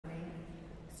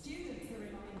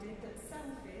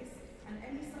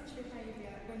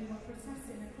when you are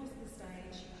processing across the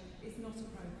stage is not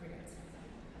appropriate.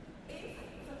 If,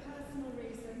 for personal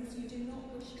reasons, you do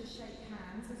not wish to shake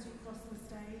hands as you cross the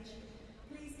stage,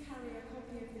 please carry a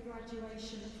copy of the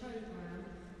graduation programme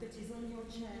that is on your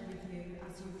chair with you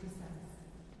as you process.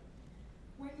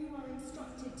 When you are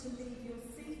instructed to leave your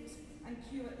seat and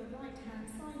queue at the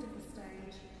right-hand side of the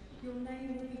stage, your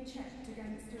name will be checked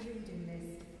against a reading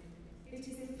list. It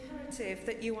is imperative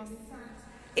that you are sat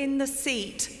in the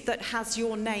seat that has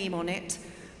your name on it,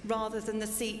 rather than the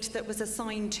seat that was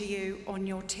assigned to you on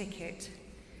your ticket.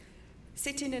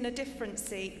 Sitting in a different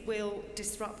seat will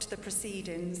disrupt the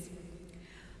proceedings.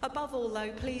 Above all,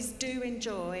 though, please do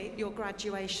enjoy your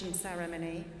graduation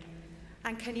ceremony.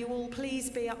 And can you all please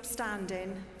be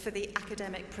upstanding for the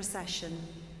academic procession?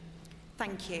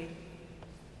 Thank you.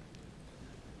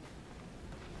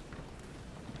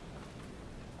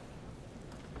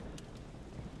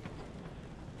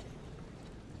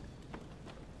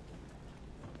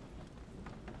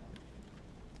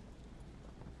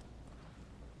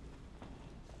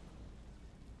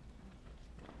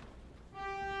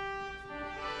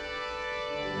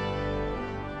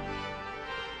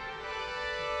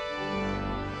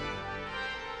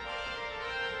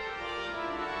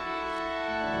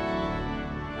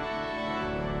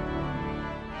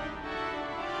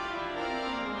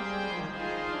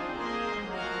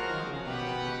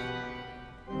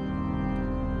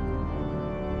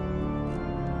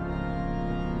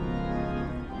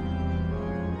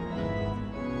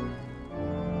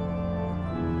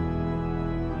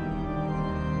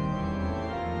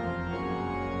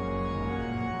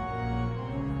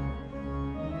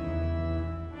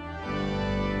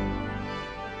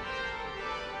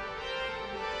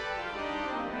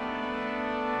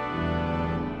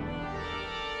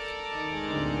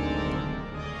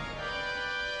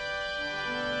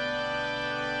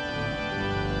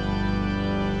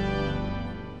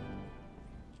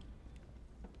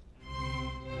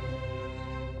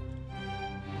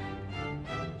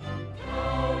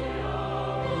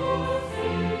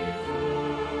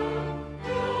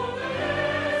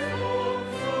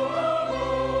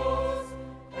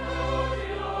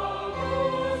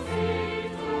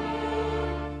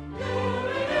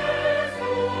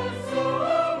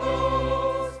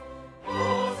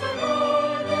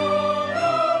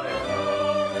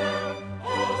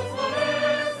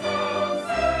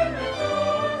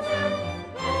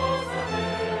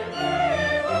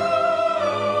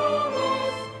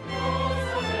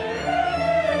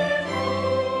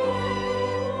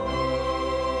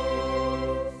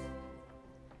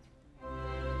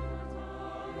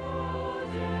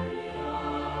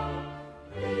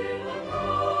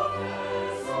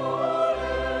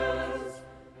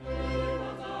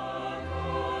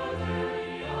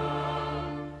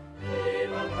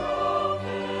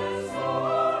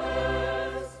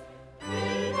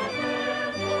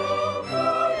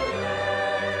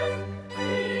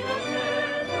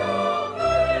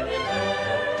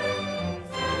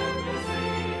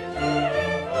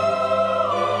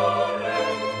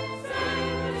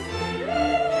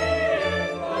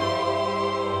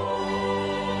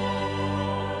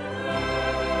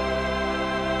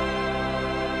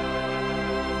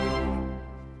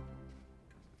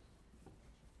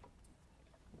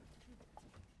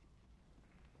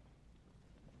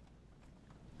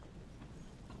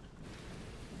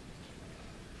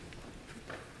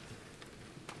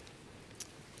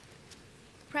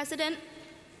 President,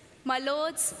 my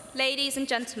lords, ladies and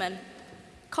gentlemen,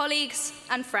 colleagues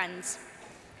and friends,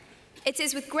 it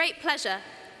is with great pleasure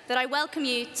that I welcome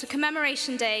you to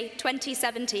Commemoration Day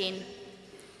 2017.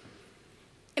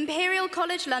 Imperial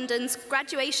College London's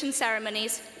graduation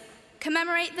ceremonies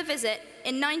commemorate the visit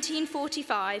in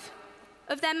 1945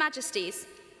 of Their Majesties,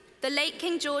 the late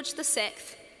King George VI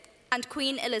and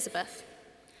Queen Elizabeth,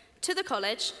 to the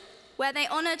college where they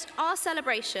honoured our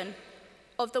celebration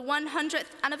of the 100th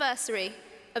anniversary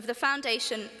of the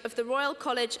foundation of the Royal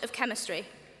College of Chemistry,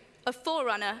 a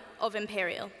forerunner of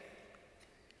Imperial.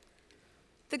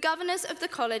 The governors of the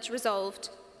college resolved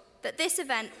that this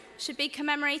event should be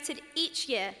commemorated each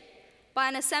year by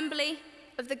an assembly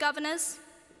of the governors,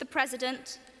 the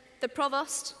president, the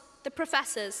provost, the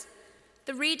professors,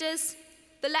 the readers,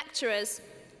 the lecturers,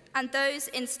 and those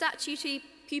in statutory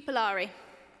pupillari,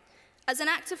 as an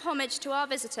act of homage to our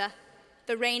visitor,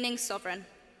 the reigning sovereign.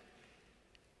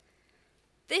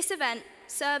 This event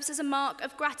serves as a mark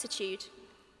of gratitude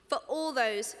for all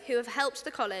those who have helped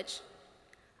the college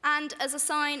and as a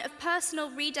sign of personal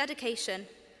rededication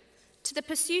to the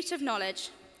pursuit of knowledge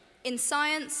in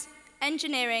science,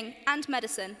 engineering, and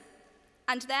medicine,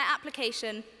 and their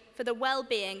application for the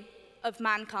well-being of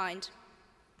mankind.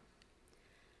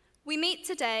 We meet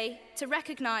today to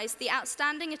recognise the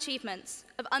outstanding achievements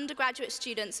of undergraduate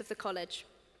students of the college.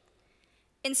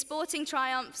 In sporting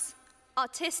triumphs,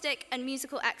 artistic and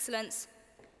musical excellence,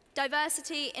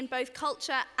 diversity in both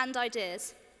culture and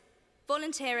ideas,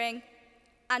 volunteering,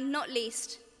 and not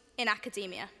least, in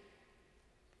academia.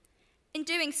 In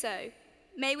doing so,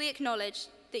 may we acknowledge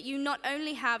that you not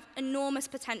only have enormous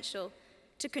potential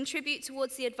to contribute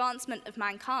towards the advancement of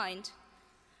mankind,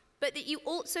 but that you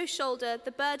also shoulder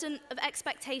the burden of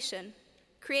expectation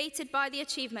created by the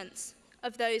achievements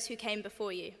of those who came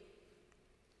before you.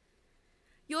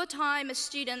 Your time as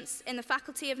students in the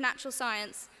Faculty of Natural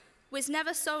Science was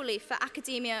never solely for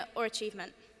academia or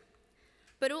achievement,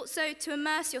 but also to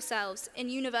immerse yourselves in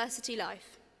university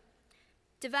life,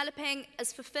 developing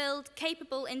as fulfilled,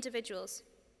 capable individuals,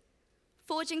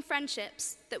 forging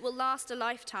friendships that will last a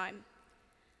lifetime,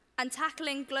 and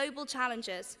tackling global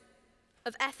challenges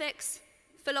of ethics,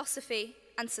 philosophy,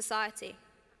 and society.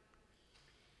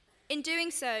 In doing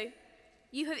so,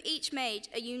 you have each made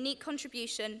a unique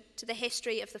contribution to the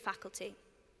history of the faculty,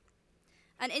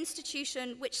 an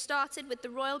institution which started with the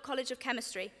Royal College of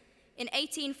Chemistry in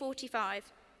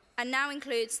 1845 and now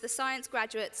includes the science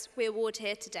graduates we award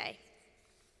here today.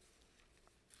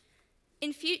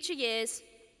 In future years,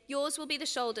 yours will be the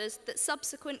shoulders that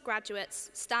subsequent graduates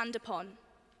stand upon.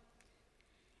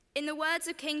 In the words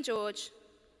of King George,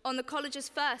 on the college's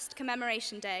first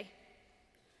Commemoration Day,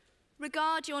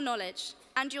 regard your knowledge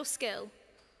and your skill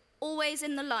always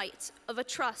in the light of a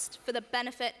trust for the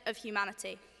benefit of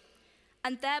humanity,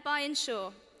 and thereby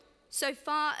ensure, so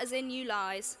far as in you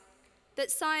lies,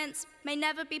 that science may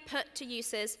never be put to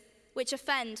uses which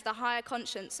offend the higher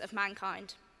conscience of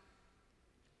mankind.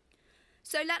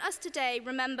 So let us today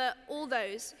remember all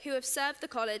those who have served the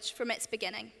college from its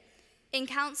beginning, in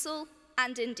council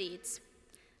and in deeds,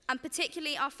 and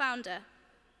particularly our founder,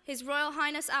 His Royal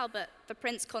Highness Albert, the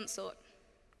Prince Consort.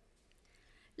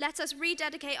 Let us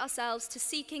rededicate ourselves to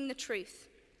seeking the truth,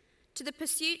 to the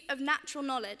pursuit of natural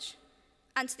knowledge,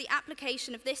 and to the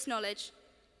application of this knowledge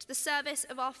to the service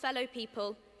of our fellow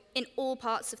people in all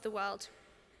parts of the world.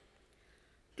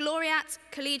 Gloriat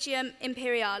Collegium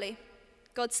Imperiale.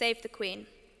 God save the Queen.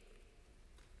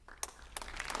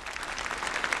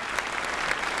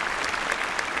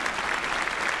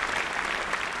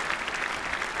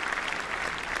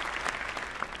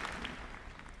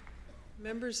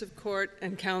 Members of court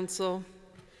and council,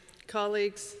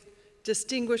 colleagues,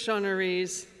 distinguished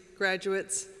honorees,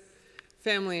 graduates,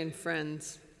 family and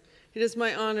friends, it is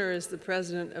my honor as the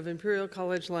president of Imperial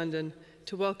College London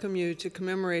to welcome you to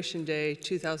Commemoration Day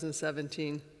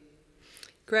 2017.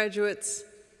 Graduates,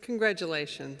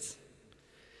 congratulations.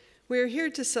 We are here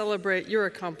to celebrate your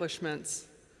accomplishments,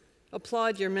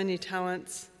 applaud your many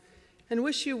talents, and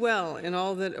wish you well in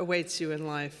all that awaits you in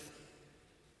life.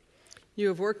 You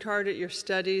have worked hard at your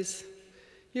studies.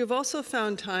 You have also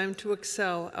found time to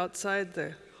excel outside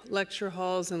the lecture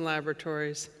halls and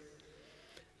laboratories.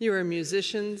 You are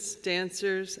musicians,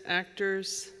 dancers,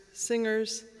 actors,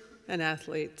 singers, and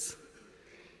athletes.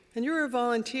 And you are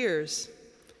volunteers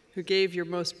who gave your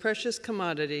most precious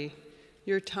commodity,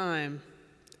 your time,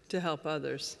 to help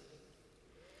others.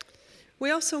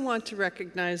 We also want to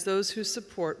recognize those whose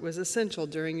support was essential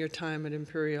during your time at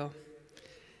Imperial.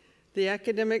 The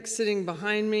academics sitting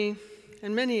behind me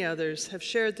and many others have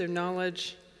shared their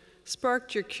knowledge,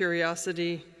 sparked your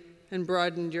curiosity, and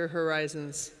broadened your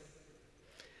horizons.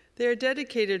 They are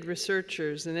dedicated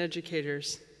researchers and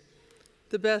educators,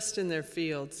 the best in their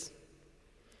fields.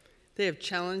 They have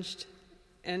challenged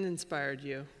and inspired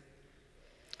you.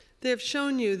 They have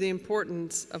shown you the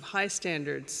importance of high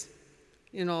standards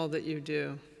in all that you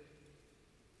do.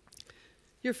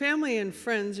 Your family and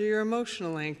friends are your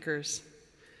emotional anchors.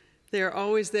 They are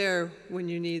always there when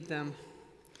you need them.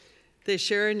 They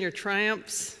share in your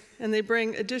triumphs, and they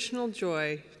bring additional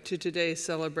joy to today's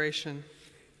celebration.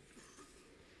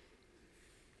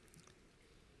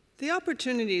 The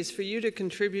opportunities for you to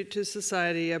contribute to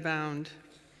society abound.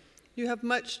 You have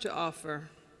much to offer.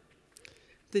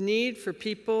 The need for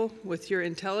people with your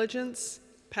intelligence,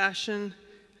 passion,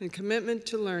 and commitment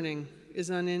to learning is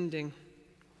unending.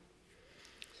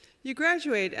 You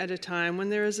graduate at a time when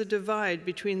there is a divide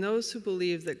between those who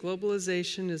believe that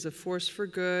globalization is a force for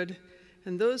good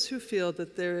and those who feel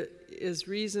that there is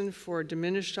reason for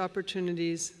diminished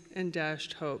opportunities and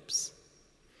dashed hopes.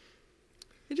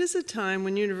 It is a time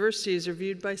when universities are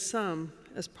viewed by some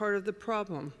as part of the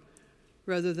problem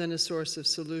rather than a source of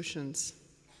solutions.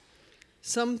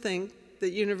 Some think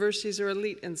that universities are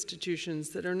elite institutions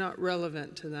that are not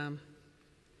relevant to them.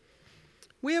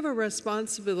 We have a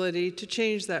responsibility to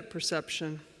change that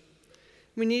perception.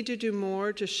 We need to do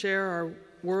more to share our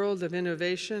world of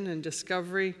innovation and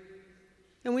discovery,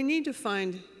 and we need to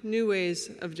find new ways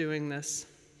of doing this.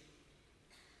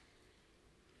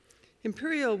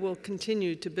 Imperial will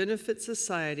continue to benefit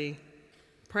society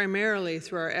primarily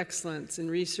through our excellence in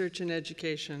research and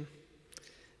education.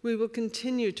 We will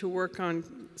continue to work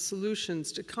on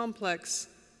solutions to complex,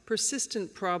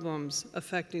 persistent problems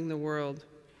affecting the world.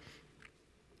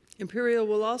 Imperial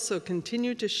will also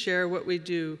continue to share what we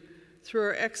do through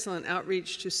our excellent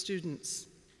outreach to students,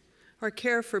 our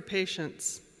care for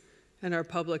patients, and our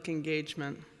public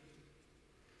engagement.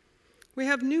 We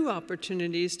have new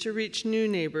opportunities to reach new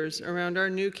neighbors around our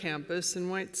new campus in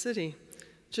White City,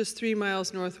 just 3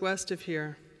 miles northwest of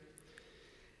here.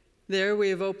 There we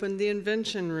have opened the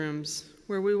Invention Rooms,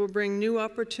 where we will bring new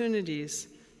opportunities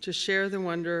to share the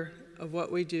wonder of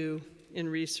what we do in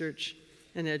research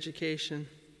and education.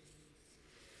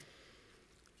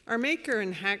 Our maker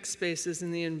and hack spaces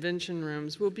in the Invention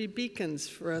Rooms will be beacons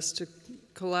for us to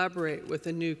collaborate with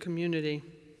a new community.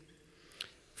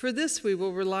 For this, we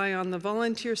will rely on the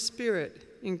volunteer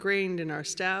spirit ingrained in our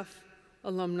staff,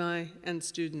 alumni, and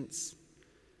students.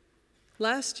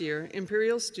 Last year,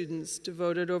 Imperial students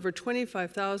devoted over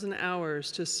 25,000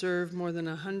 hours to serve more than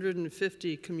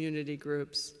 150 community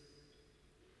groups.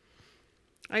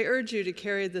 I urge you to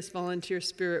carry this volunteer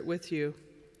spirit with you.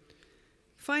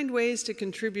 Find ways to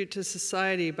contribute to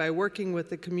society by working with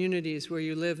the communities where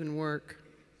you live and work.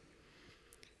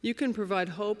 You can provide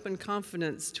hope and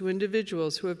confidence to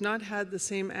individuals who have not had the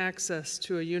same access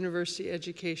to a university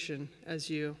education as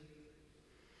you.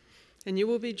 And you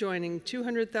will be joining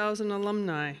 200,000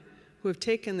 alumni who have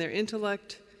taken their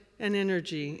intellect and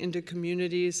energy into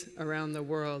communities around the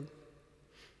world.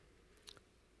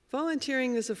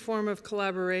 Volunteering is a form of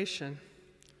collaboration.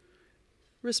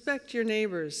 Respect your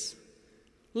neighbors,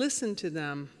 listen to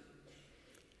them,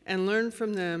 and learn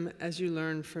from them as you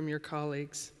learn from your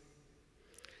colleagues.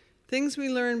 Things we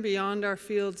learn beyond our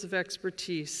fields of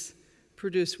expertise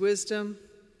produce wisdom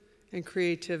and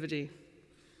creativity.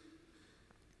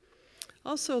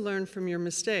 Also learn from your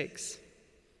mistakes.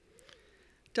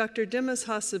 Dr. Dimas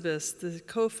Hassabis, the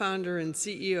co-founder and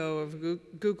CEO of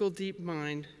Google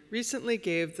DeepMind, recently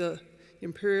gave the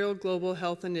Imperial Global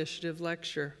Health Initiative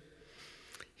lecture.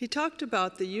 He talked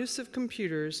about the use of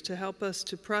computers to help us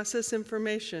to process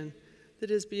information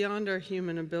that is beyond our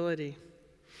human ability.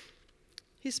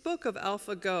 He spoke of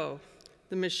AlphaGo,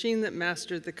 the machine that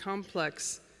mastered the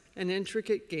complex and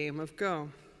intricate game of Go.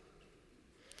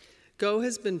 Go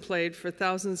has been played for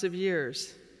thousands of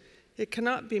years. It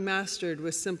cannot be mastered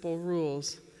with simple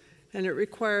rules, and it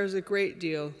requires a great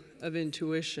deal of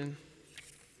intuition.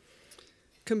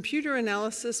 Computer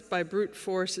analysis by brute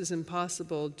force is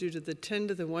impossible due to the 10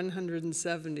 to the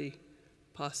 170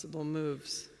 possible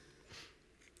moves.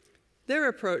 Their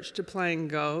approach to playing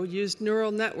Go used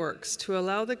neural networks to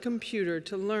allow the computer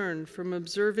to learn from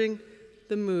observing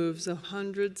the moves of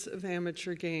hundreds of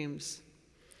amateur games.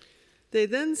 They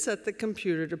then set the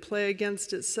computer to play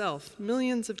against itself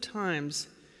millions of times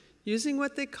using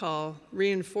what they call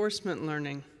reinforcement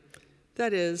learning,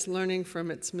 that is, learning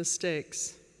from its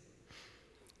mistakes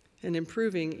and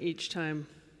improving each time.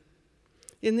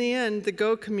 In the end, the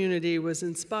Go community was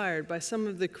inspired by some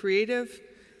of the creative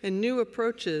and new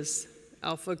approaches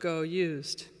AlphaGo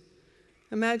used.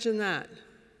 Imagine that.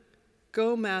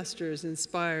 Go masters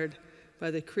inspired by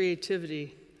the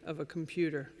creativity of a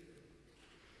computer.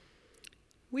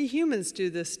 We humans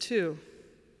do this too.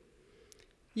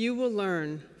 You will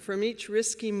learn from each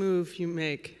risky move you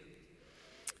make.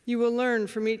 You will learn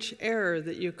from each error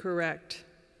that you correct.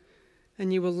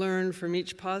 And you will learn from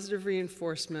each positive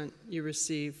reinforcement you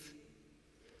receive.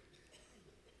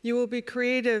 You will be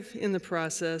creative in the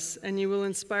process, and you will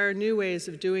inspire new ways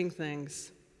of doing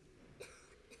things.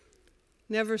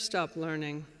 Never stop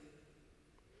learning.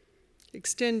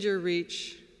 Extend your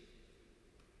reach.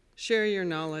 Share your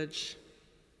knowledge.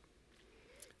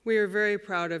 We are very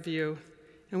proud of you,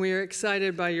 and we are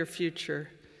excited by your future.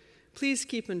 Please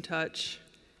keep in touch.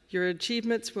 Your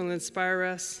achievements will inspire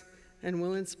us and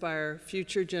will inspire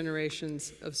future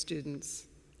generations of students.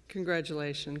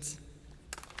 Congratulations.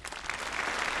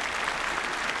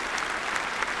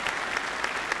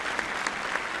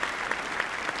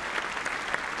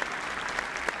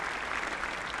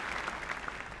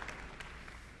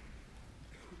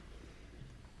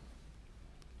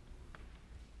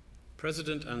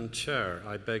 President and Chair,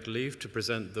 I beg leave to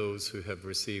present those who have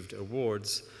received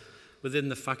awards within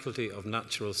the Faculty of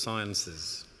Natural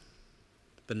Sciences.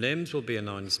 The names will be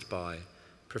announced by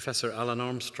Professor Alan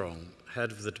Armstrong,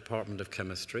 Head of the Department of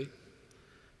Chemistry,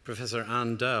 Professor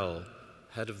Anne Dell,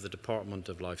 Head of the Department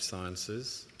of Life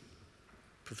Sciences,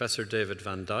 Professor David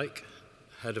Van Dyke,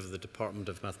 Head of the Department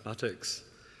of Mathematics,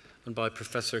 and by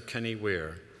Professor Kenny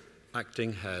Weir,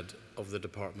 Acting Head of the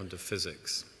Department of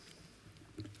Physics.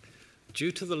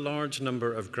 Due to the large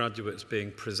number of graduates being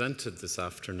presented this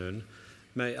afternoon,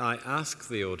 may I ask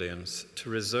the audience to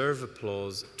reserve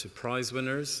applause to prize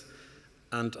winners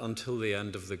and until the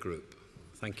end of the group.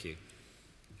 Thank you.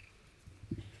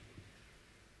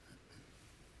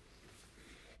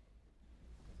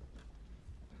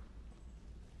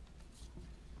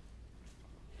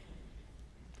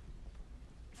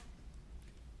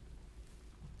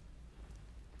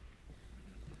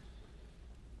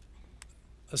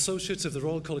 Associates of the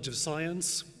Royal College of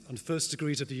Science and first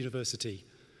degrees of the university.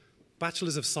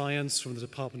 Bachelors of Science from the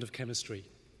Department of Chemistry.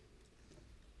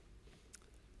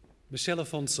 Michelle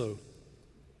Afonso.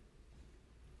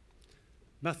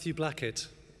 Matthew Blackett.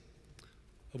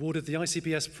 Awarded the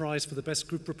ICPS Prize for the Best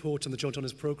Group Report on the Joint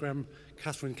Honours Programme,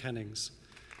 Catherine Cannings.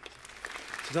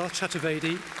 Siddharth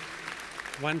Chaturvedi.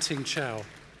 Wan Ting Chow.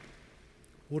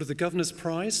 Awarded the Governor's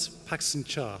Prize, Paxton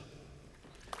Cha.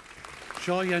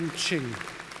 Jia Yan Ching.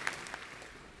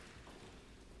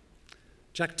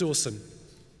 Jack Dawson.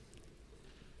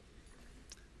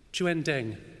 Chuen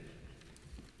Deng.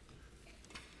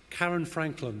 Karen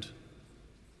Frankland.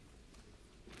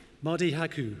 Mardi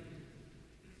Haku.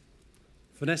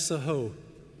 Vanessa Ho.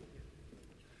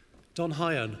 Don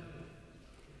Hyan.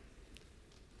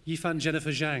 Yifan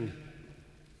Jennifer Zhang.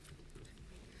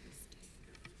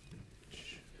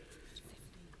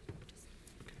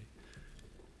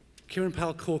 Kiran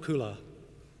Pal Kaur-Kula.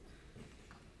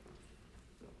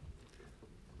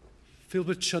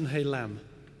 Philbert Chun-Hei Lam.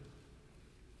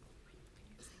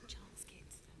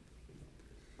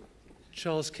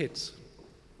 Charles Kitts.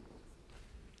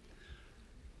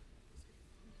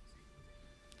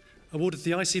 Awarded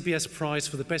the ICBS Prize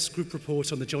for the Best Group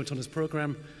Report on the Joint Honours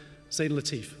Programme, Zain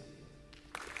Latif.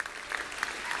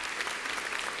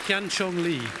 Kian Chong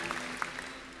Lee.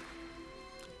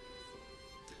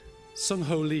 Sung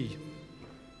Ho Lee.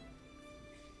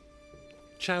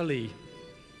 Chao Lee.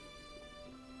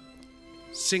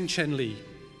 Sing Chen Lee.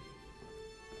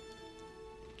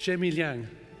 Jamie Liang.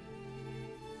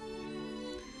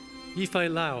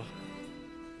 Yifei Lau.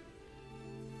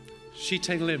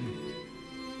 Shiteng Lim.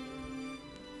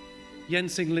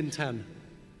 Yensing Lin Tan.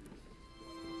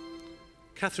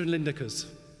 Catherine Lindekers.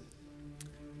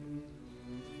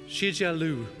 Shijia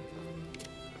Lu.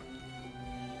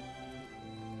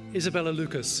 Isabella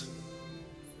Lucas.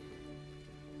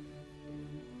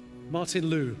 Martin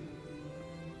Liu.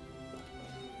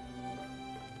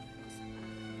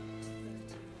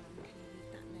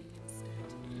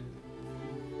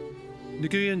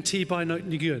 Nguyen T. Bai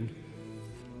Nguyen.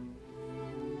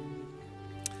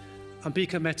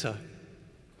 Ambika Mehta.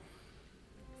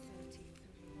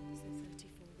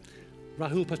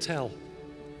 Rahul Patel.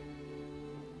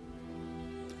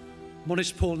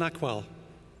 Monish Paul Nakwal.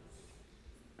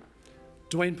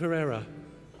 Dwayne Pereira.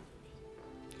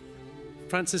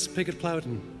 Francis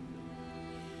Piggott-Plowden.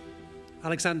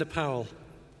 Alexander Powell.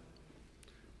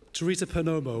 Teresa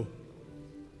Pernomo.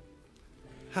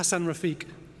 Hassan Rafiq.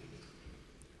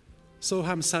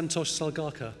 Soham Santosh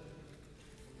Salgarkar.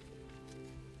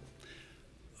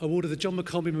 Awarded the John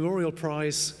McCombie Memorial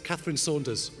Prize, Catherine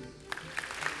Saunders.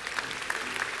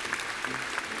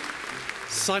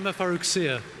 Saima Farouk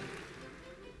Seer.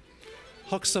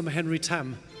 Hoxam Henry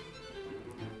Tam.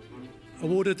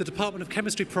 Awarded the Department of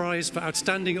Chemistry Prize for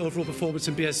Outstanding Overall Performance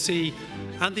in BSc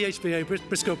and the HBA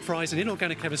Briscoe Prize in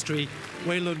Inorganic Chemistry,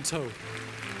 Wei Lun To.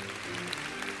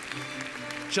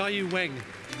 Jiayu Weng.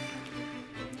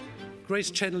 Grace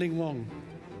Chen-Ling Wong.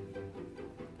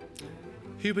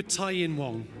 Hubert Tai-Yin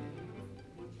Wong.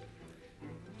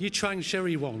 Yichuang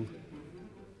Sherry Wong.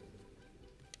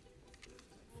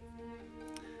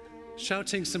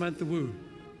 Shouting Samantha Wu.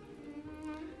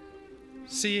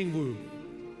 Seeing Wu.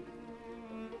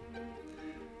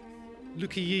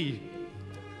 Luki Yi.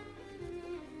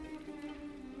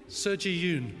 Sergi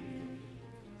Yoon.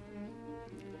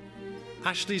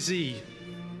 Ashley Z.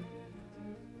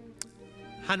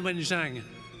 Hanwen Zhang.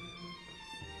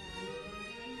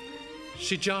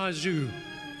 Shijia Zhu.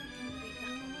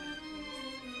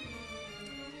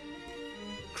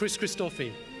 Chris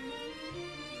Christophe.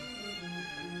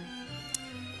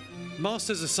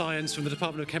 Masters of Science from the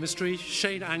Department of Chemistry,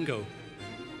 Shane Ango.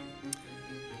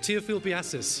 Teofil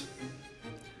Biasis.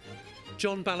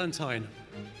 John Ballantyne.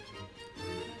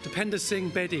 Dipender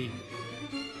Singh Bedi.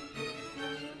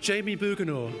 Jamie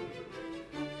Buganor.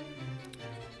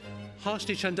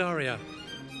 Harshni Chandaria.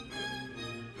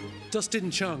 Dustin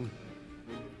Chung.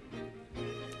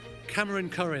 Cameron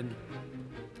Curran.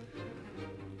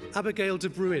 Abigail De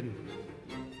Bruin.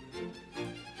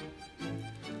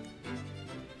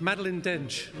 Madeline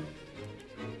Dench,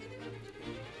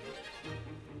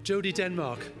 Jodie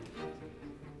Denmark,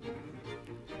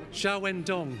 Xiaowen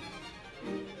Dong,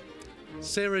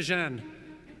 Sarah Zhan.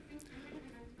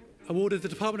 Awarded the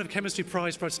Department of Chemistry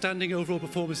Prize for Outstanding Overall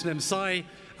Performance in MSci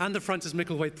and the Francis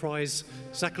Micklethwait Prize,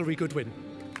 Zachary Goodwin.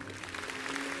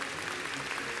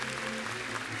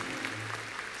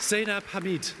 Zainab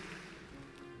Hamid,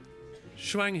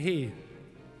 Shuang He,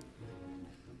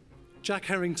 Jack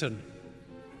Harrington,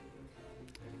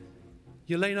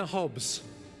 Yelena Hobbs.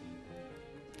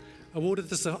 Awarded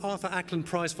the Sir Arthur Ackland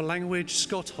Prize for Language,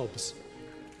 Scott Hobbs.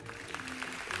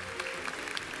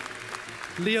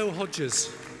 Leo Hodges,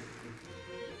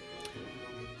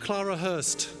 Clara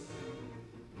Hurst,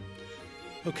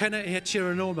 Okena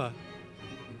Ihechiranoma,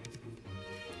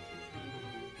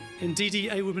 Ndidi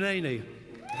Ewumenene,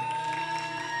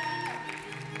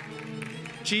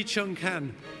 Ji Chung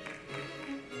Kan,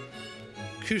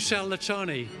 Kushal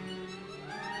Lachani.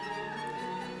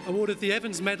 Awarded the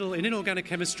Evans Medal in Inorganic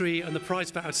Chemistry and the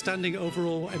Prize for Outstanding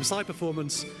Overall MSci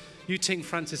Performance, Yuting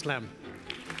Francis Lam.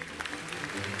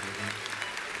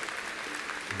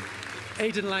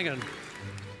 Aidan Langan,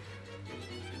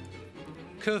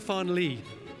 Kirfan Lee,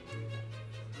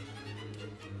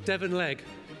 Devon Legg,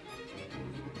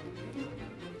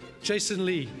 Jason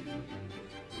Lee,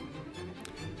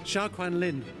 Xiaoquan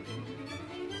Lin,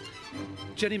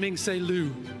 Jenny Ming-Se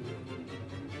Liu,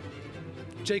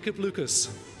 Jacob Lucas,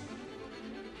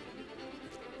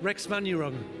 Rex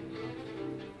Manurung,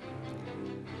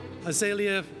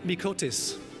 Azalea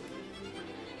Mikotis,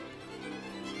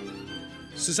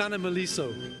 Susanna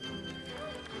Meliso,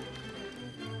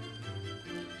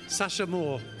 Sasha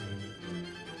Moore,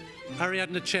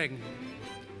 Ariadna Cheng.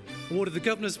 Awarded the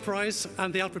Governor's Prize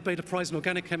and the Alfred Beta Prize in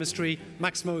Organic Chemistry,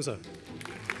 Max Moser.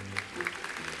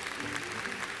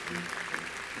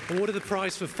 Awarded the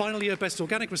prize for final year Best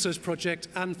Organic Research Project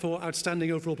and for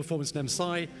Outstanding Overall Performance in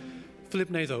MSci, Philip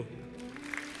Natho.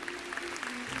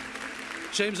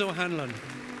 James O'Hanlon.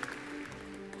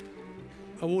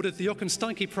 Awarded the Jochen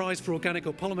Steinke Prize for Organic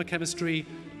or Polymer Chemistry,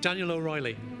 Daniel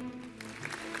O'Reilly.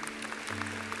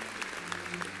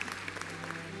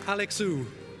 Alex Wu,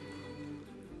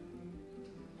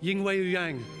 Yingwei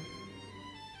Yang,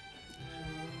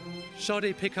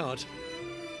 Sade Pickard.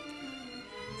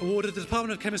 Awarded the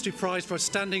Department of Chemistry Prize for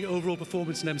Outstanding Overall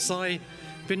Performance in MSci,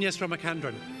 Vinyas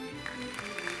Ramakandran.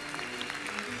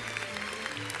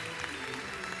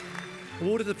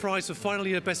 Awarded the prize for final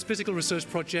year Best Physical Research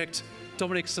Project,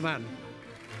 Dominic Saman.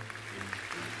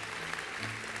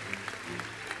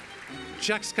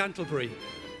 Jack Scantlebury,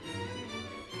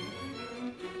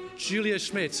 Julia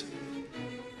Schmidt,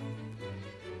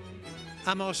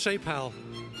 Amar Shepal,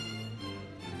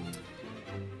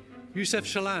 Youssef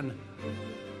Shalan,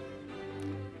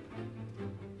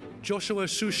 Joshua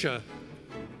Shusha,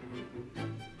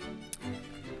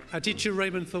 Aditya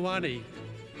Raymond Thawani,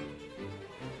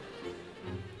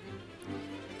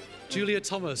 Julia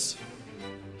Thomas,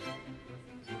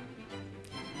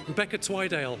 Rebecca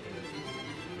Twydale,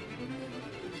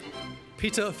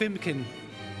 Peter Ofimkin,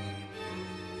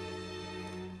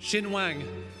 Xin Wang,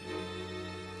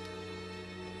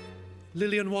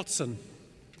 Lillian Watson,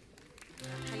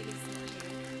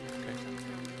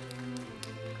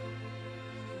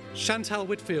 Chantal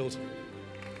Whitfield,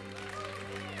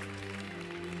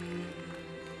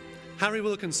 Harry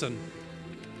Wilkinson,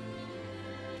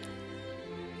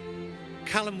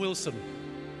 Callum Wilson.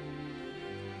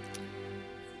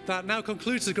 That now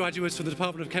concludes the graduates from the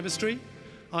Department of Chemistry.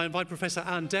 I invite Professor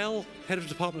Anne Dell, Head of the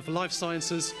Department for Life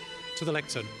Sciences, to the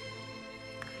lectern.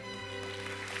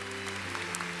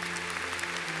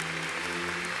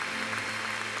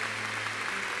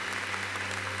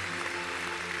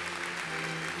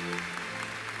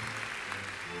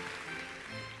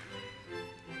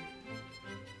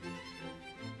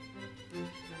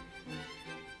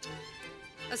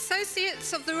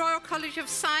 Associates of the Royal College of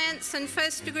Science and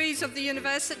First Degrees of the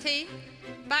University,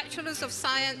 Bachelors of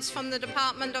Science from the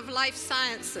Department of Life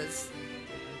Sciences,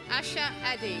 Asha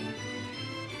Addy,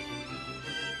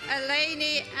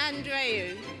 Eleni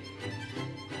Andreu,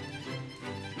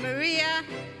 Maria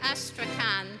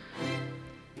Astrakhan,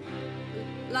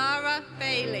 Lara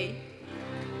Bailey,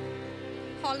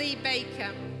 Holly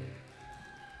Baker,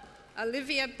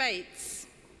 Olivia Bates,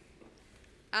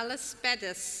 Alice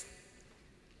Bedis,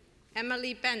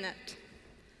 Emily Bennett.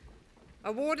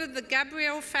 Awarded the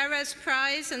Gabriel Ferres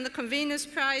Prize and the Convener's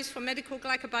Prize for Medical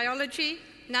Glycobiology,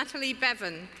 Natalie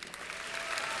Bevan.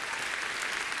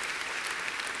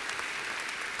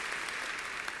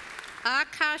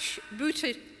 Akash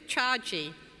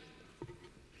Bhattacharjee,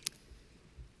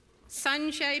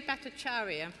 Sanjay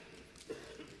Bhattacharya,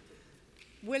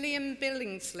 William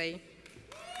Billingsley,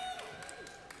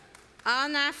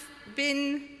 Arnaf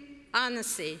bin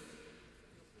Arnasi,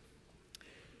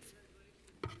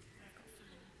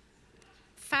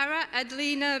 Farah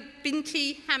Adlina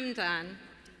Binti Hamdan,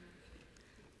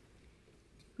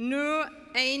 Nur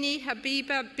Aini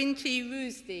Habiba Binti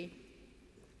Ruzdi,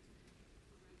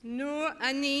 Nur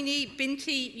Anini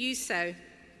Binti Yuso,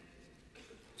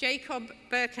 Jacob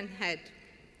Birkenhead,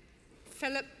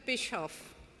 Philip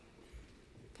Bischoff,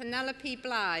 Penelope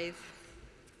Blythe,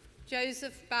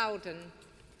 Joseph Bowden,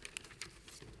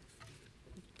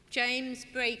 James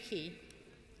Brakey,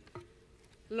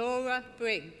 Laura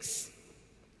Briggs,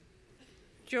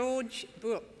 George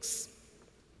Brooks,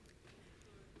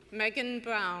 Megan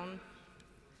Brown,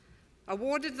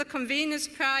 awarded the Convener's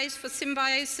Prize for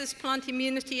Symbiosis, Plant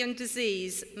Immunity and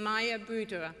Disease, Maya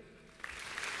Brudera.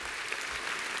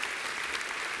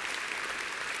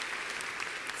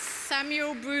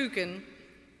 Samuel Brugan,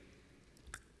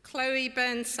 Chloe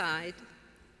Burnside,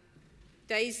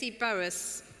 Daisy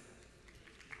Burris,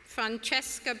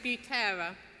 Francesca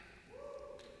Butera,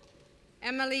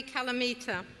 Emily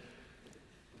Calamita,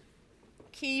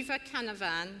 Kiva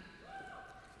Canavan,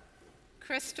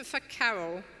 Christopher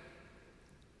Carroll,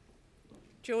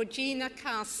 Georgina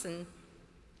Carson,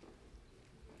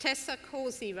 Tessa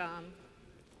Kausiram,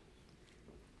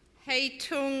 Hei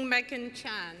Tung Megan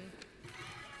Chan,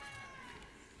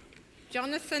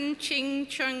 Jonathan Ching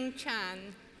Chung Chan,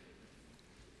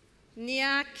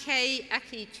 Nia K.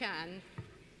 Aki Chan,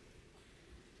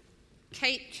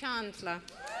 Kate Chandler,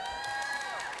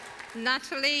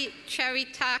 Natalie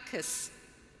Cheritakis,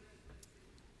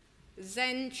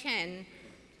 Zen Chen,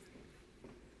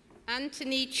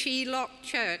 Anthony Chi Lok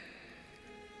Churt,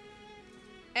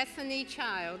 Ethany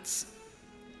Childs,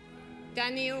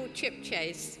 Daniel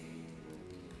Chipchase,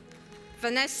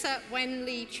 Vanessa Wen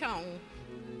Lee Chong,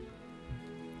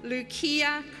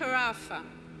 Lukia Carafa,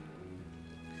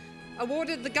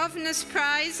 awarded the Governor's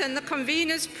Prize and the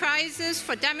Convener's Prizes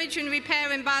for Damage and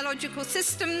Repair in Biological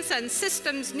Systems and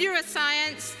Systems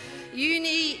Neuroscience,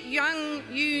 Uni Young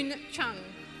Yoon Chung.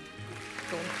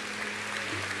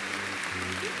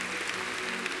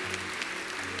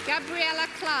 Gabriella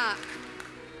Clark,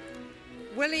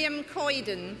 William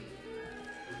Coyden,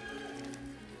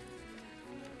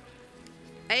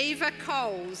 Ava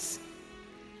Coles,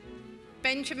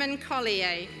 Benjamin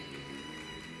Collier,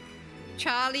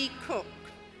 Charlie Cook,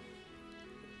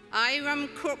 Iram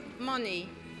Cook Money,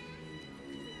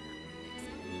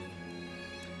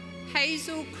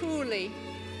 Hazel Cooley,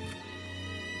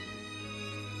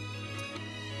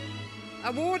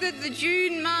 awarded the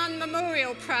June Mann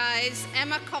Memorial Prize,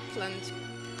 Emma Copland,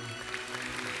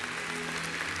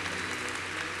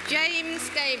 James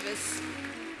Davis,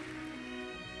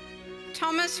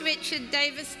 Thomas Richard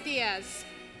Davis Diaz,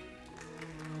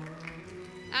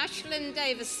 Ashlyn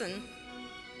Davison,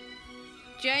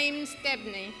 James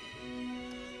Debney,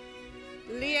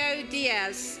 Leo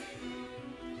Diaz,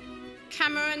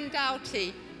 Cameron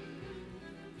Doughty,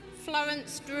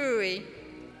 Florence Drury,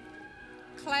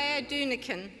 Claire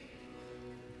Dunican,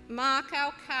 Mark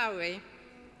Al-Khoury,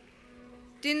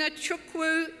 Dina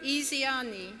Chukwu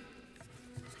Eziani,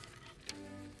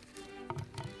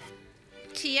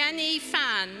 Tiani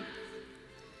Fan,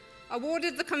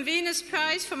 awarded the Convener's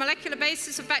Prize for Molecular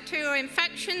Basis of Bacterial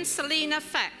Infection, Selena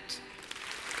Fect.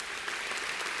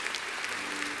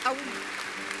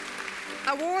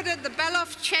 Awarded the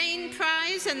Beloff Chain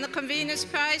Prize and the Convener's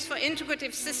Prize for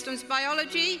Integrative Systems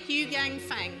Biology, Hugang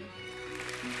Feng.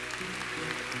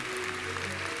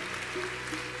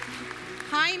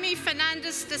 Jaime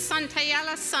Fernandez de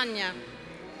Santayala Sanya,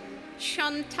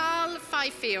 Chantal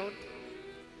Fifield,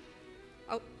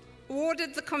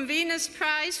 awarded the Convener's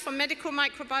Prize for Medical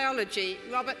Microbiology,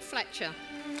 Robert Fletcher.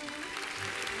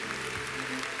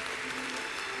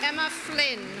 Emma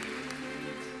Flynn,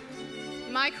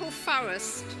 Michael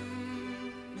Forrest,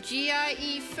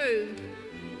 Jia-E Fu,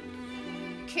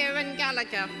 Kieran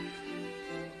Gallagher,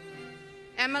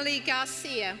 Emily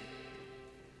Garcia,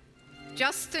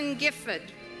 Justin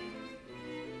Gifford,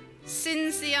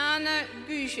 Cinziana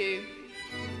Guju,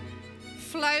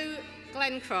 Flo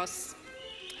Glencross,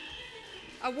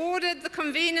 awarded the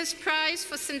Convener's Prize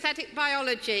for Synthetic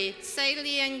Biology,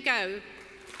 Sei-Lien Go,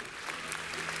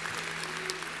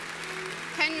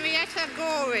 Henrietta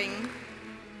Goring,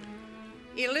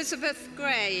 Elizabeth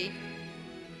Gray,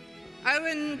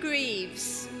 Owen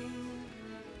Greaves,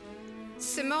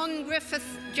 Simone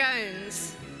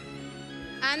Griffith-Jones,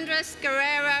 Andres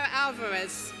Guerrero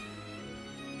Alvarez,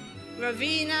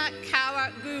 Ravina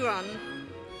Kaur Guron,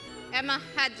 Emma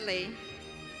Hadley,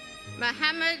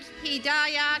 Mohammed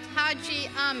Hidayat Haji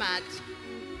Ahmad,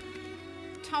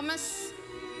 Thomas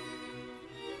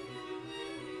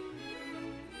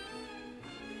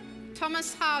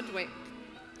Hardwick,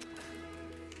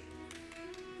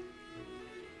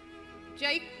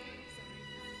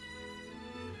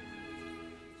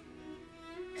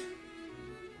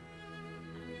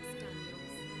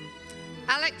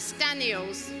 Alex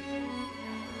Daniels,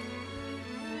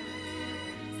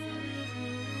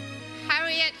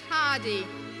 Harriet Hardy,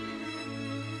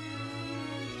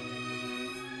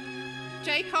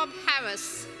 Jacob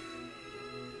Harris,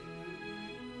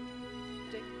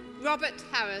 Robert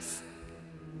Harris.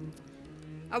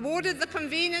 Awarded the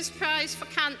Convener's Prize for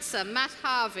Cancer, Matt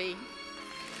Harvey.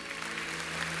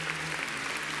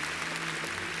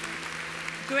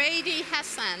 Grady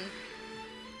Hassan,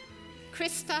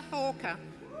 Krista Hawker,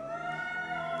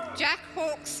 Jack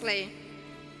Hawksley,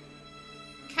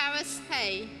 Karis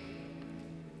Hay,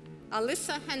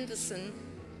 Alyssa Henderson,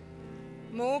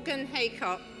 Morgan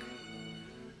Haycock,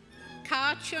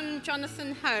 Ka-Chun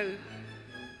Jonathan Ho,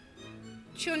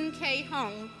 Chun Kei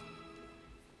Hong,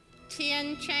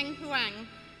 Tien Cheng Huang,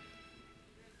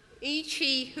 Yi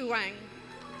Chi Huang,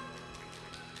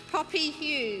 Poppy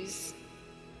Hughes,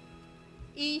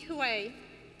 Yi Hui,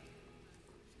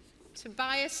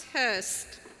 Tobias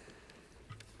Hurst,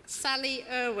 Sally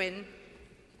Irwin,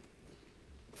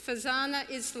 Fazana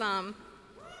Islam.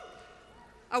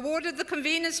 Awarded the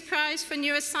Convener's Prize for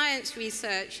Neuroscience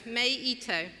Research, Mei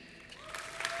Ito,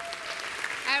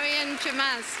 Arian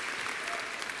Jamaz,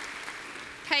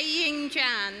 Pei-Ying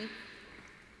Jan,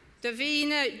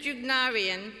 Davina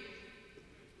Jugnarian,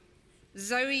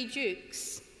 Zoe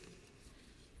Jukes.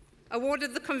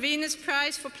 Awarded the Convener's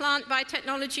Prize for Plant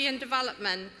Biotechnology and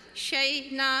Development, Shay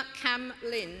Na Kam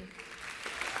Lin.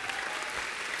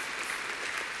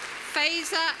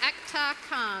 Faiza Akhtar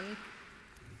Khan,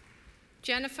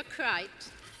 Jennifer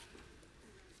Kreit,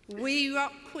 Wee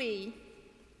Rock Kui,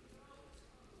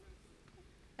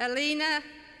 Elena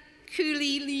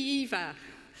Kulilieva,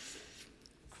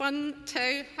 Kwan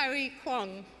To Harry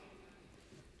Kwong,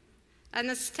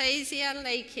 Anastasia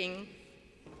Laking,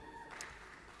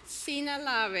 Sina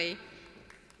Lari,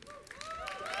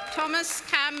 Thomas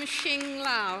Kam Shing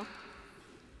Lau,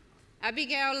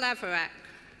 Abigail Laverack.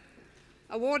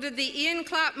 Awarded the Ian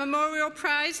Clark Memorial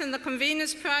Prize and the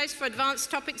Convener's Prize for Advanced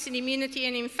Topics in Immunity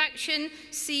and Infection,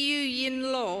 Siu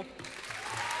Yin Law.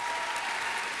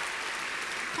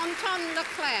 Conton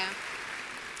Leclerc,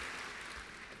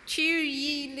 Chiu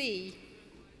Yi Li,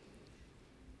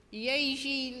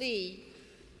 Yeji Li,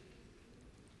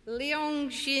 Liang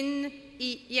Jin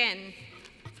Yen,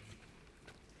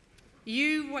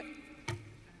 Yu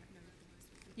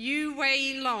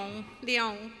Wei Long,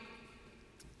 Liang,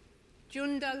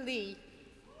 Junda Li,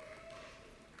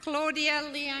 Claudia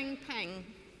Liang Peng,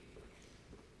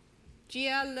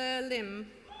 Jia Le Lim,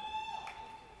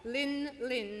 Lin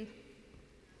Lin,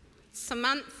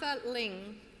 Samantha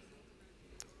Ling,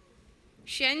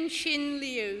 Shen Xin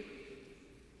Liu,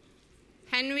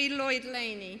 Henry Lloyd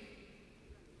Laney,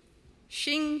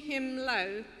 Xing Him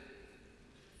Lo,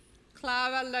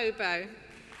 Clara Lobo.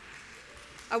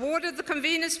 Awarded the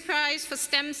Convener's Prize for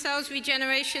Stem Cells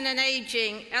Regeneration and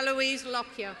Aging, Eloise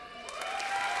Lockyer.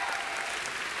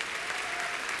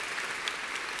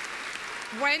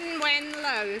 Wen Wen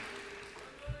Lo,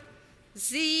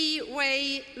 Zi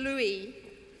Wei Louis,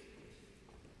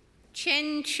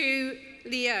 Chen Chu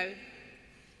Liu,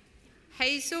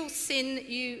 Hazel Sin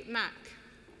Yu Mak,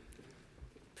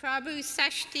 Prabhu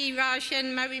Sashti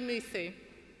Rajan Marimuthu,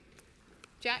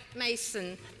 Jack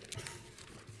Mason,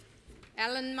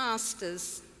 Ellen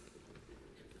Masters,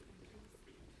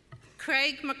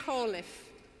 Craig McAuliffe,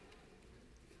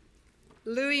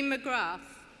 Louis McGrath,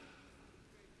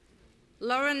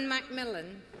 Lauren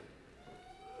Macmillan,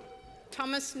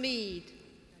 Thomas Mead,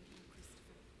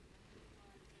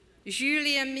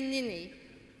 Julia Minini.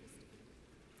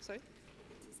 Sorry?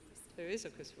 There is a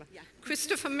Christopher. Yeah.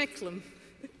 Christopher Micklem.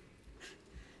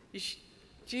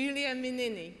 Julia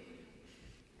Minini.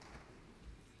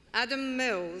 Adam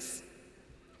Mills.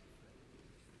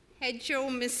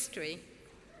 Hedjo Mystery.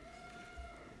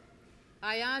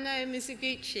 Ayano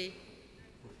Mizuguchi.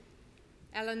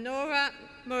 Eleonora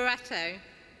Morato.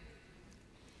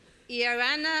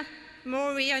 Ioanna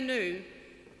Morianu.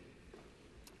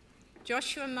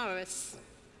 Joshua Morris.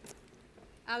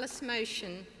 Alice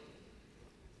Motion.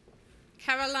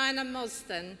 Carolina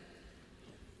Mosden.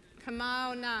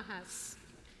 Kamal Nahas.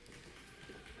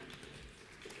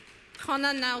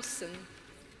 Connor Nelson.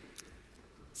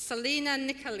 Selena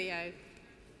Nicolio.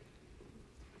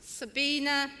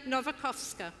 Sabina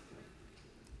Novakovska.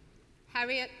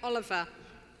 Harriet Oliver.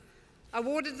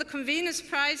 Awarded the Convener's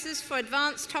Prizes for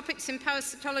advanced topics in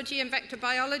parasitology and vector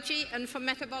biology and for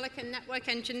metabolic and network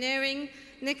engineering,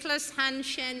 Nicholas Han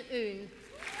Shen Un.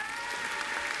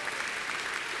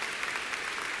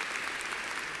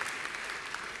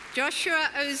 Joshua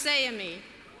Ozeami,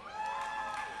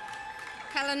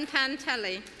 Helen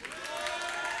Pantelli,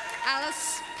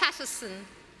 Alice Patterson,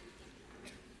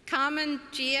 Carmen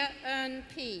Gia Earn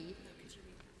P,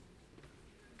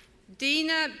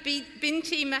 Dina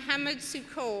Binti Mohammed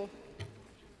Sukour,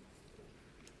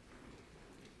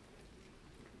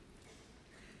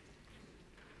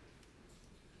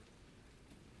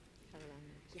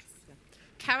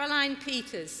 Caroline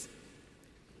Peters,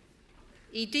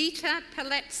 Edita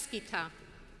Peletskita,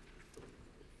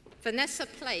 Vanessa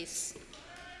Place,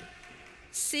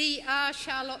 C.R.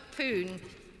 Charlotte Poon,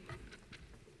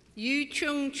 Yu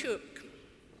Chung Chuk,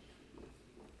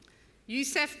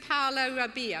 Youssef Paolo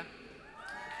Rabia,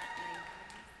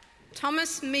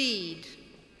 Thomas Mead,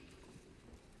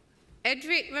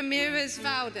 Edric Ramirez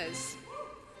Valdez,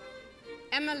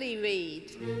 Emily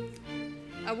Reed.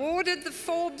 Awarded the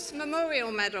Forbes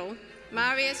Memorial Medal,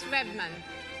 Marius Redman.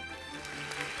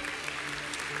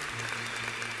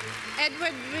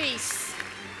 Edward Rees,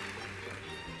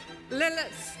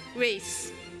 Lilith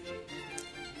Rees,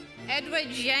 Edward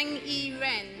Zhang Yi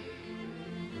Ren,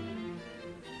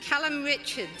 Callum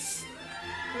Richards,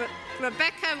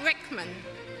 Rebecca Rickman,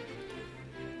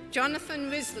 Jonathan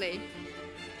Risley,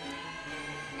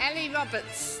 Ellie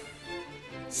Roberts,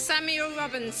 Samuel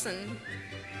Robinson,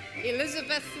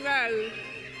 Elizabeth Rowe,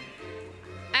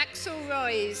 Axel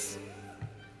Royce,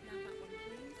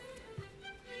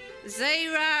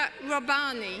 Zaira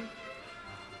Robani,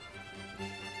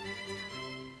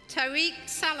 Tariq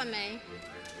Salame,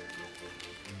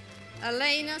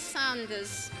 Elena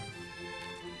Sanders,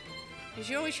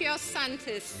 Georgios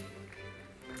Santis,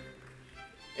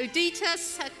 Udita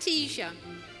Satija.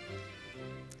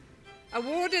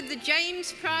 Awarded the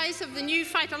James Prize of the New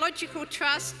Phytological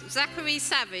Trust, Zachary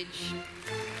Savage.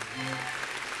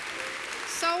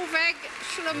 Solveig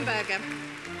Schlumberger,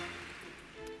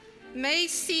 May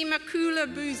Simakula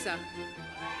Buza,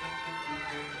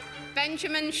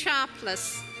 Benjamin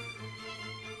Sharpless,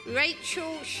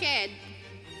 Rachel Shedd,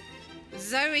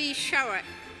 Zoe Shorrock.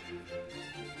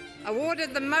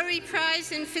 Awarded the Murray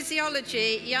Prize in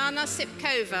Physiology, Yana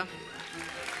Sipkova.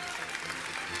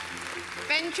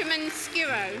 Benjamin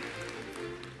Skiro,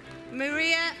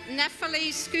 Maria Nefali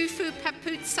Skufu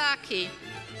Paputsaki,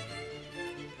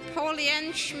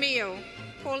 Pauline Schmiel,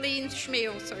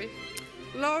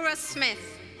 Laura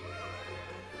Smith,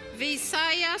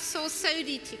 Visaya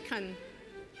Sorsoditikan,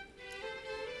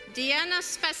 Diana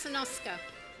Spasanoska,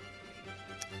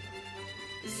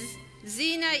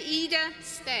 Zina Ida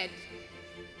Stead,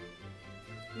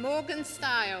 Morgan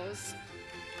Stiles,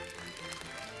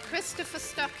 Christopher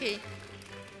Stockey.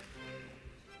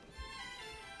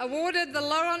 Awarded the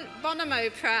Laurent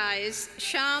Bonomo Prize,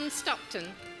 Sian Stockton.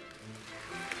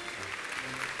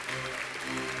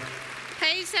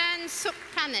 Paysan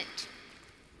Sukpanit,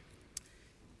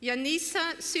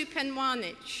 Yanisa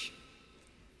Supenwanich,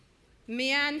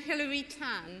 Mian Hilary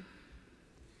Tan.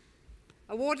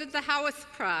 Awarded the Howarth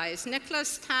Prize,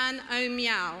 Nicholas Tan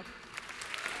O'Miao.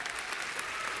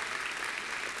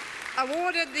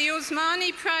 Awarded the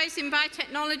Osmani Prize in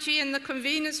Biotechnology and the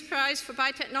Convener's Prize for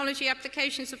Biotechnology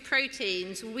Applications of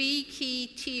Proteins, Wee Ki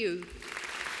Tiu.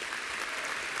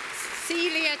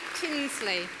 Celia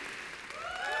Tinsley,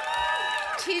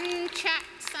 Tin Chak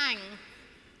Sang,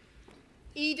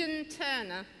 Eden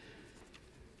Turner.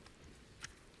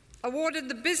 Awarded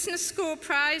the Business School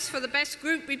Prize for the Best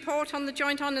Group Report on the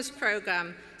Joint Honours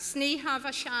Programme, Sneha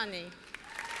Vashani.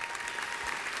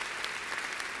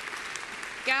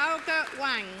 Gaoga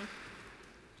Wang,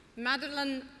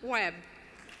 Madeline Webb.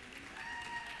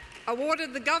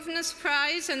 Awarded the Governor's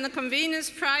Prize and the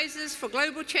Convener's Prizes for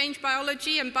Global Change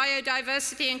Biology and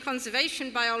Biodiversity and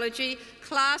Conservation Biology,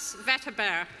 Class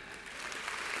Vetterberg.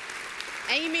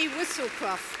 Amy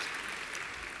Whistlecroft,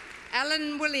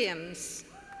 Ellen Williams,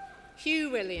 Hugh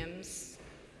Williams,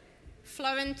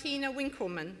 Florentina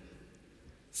Winkleman,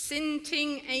 Sin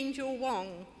Ting Angel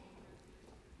Wong,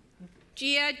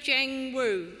 Jia Zheng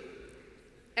Wu,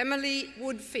 Emily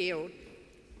Woodfield,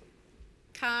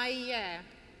 Kai Ye,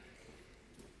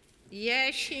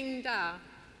 Ye Xing Da,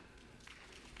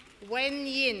 Wen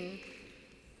Yin,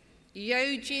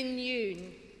 Yo Jin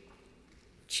Yoon,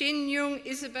 Chin Yung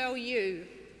Isabel Yu,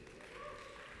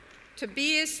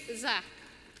 Tobias Zach,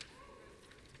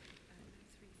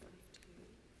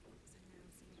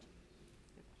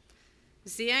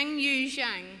 Xiang Yu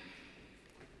Zhang,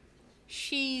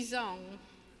 Shi Zong,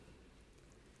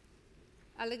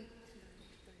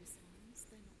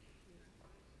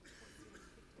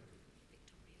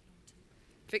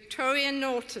 Victoria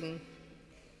Norton.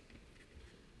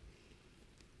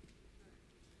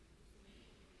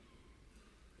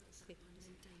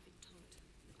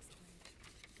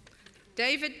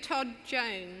 David Todd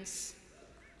Jones.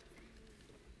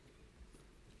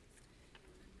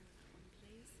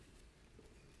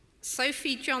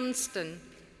 Sophie Johnston.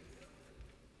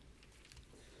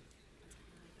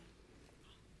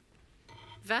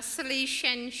 Vasily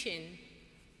Shenshin.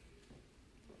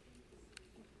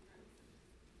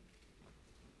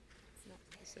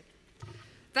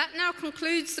 That now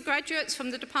concludes the graduates from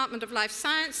the Department of Life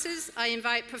Sciences. I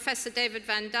invite Professor David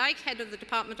Van Dyke, Head of the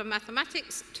Department of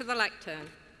Mathematics, to the lectern.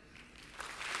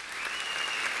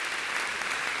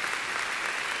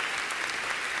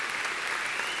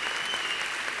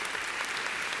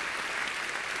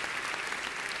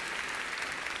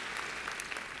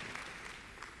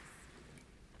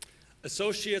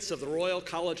 Associates of the Royal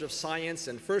College of Science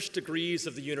and first degrees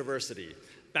of the university,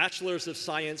 Bachelors of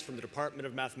Science from the Department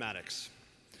of Mathematics.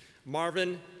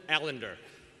 Marvin Allender,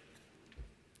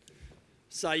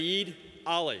 Saeed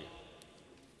Ali,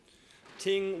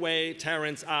 Ting Wei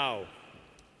Terrence Au,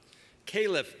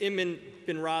 Caliph Imin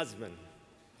bin Razman,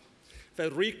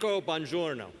 Federico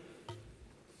Bongiorno,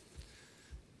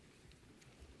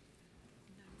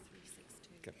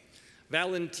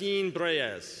 Valentine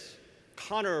Breyes,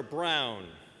 Connor Brown,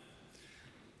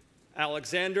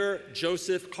 Alexander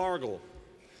Joseph Cargill,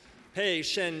 Pei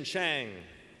Shen Chang,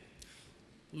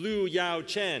 Lu Yao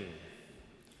Chen,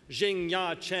 Jing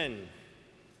Ya Chen,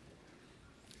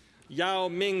 Yao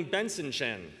Ming Benson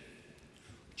Chen,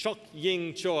 Chok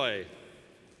Ying Choi,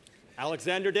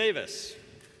 Alexander Davis,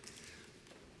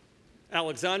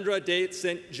 Alexandra de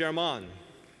Saint-Germain,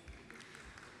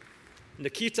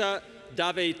 Nikita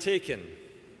Dave Taken,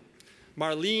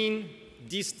 Marlene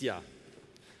Distia,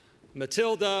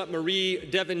 Matilda Marie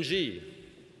Devangy,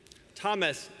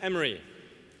 Thomas Emery,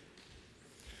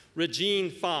 Regine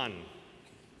Fan,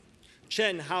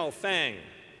 Chen Hao Fang,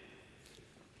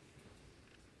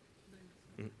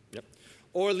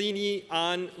 Orlini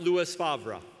An Louis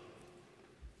Favre,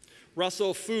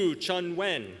 Russell Fu Chun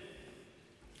Wen,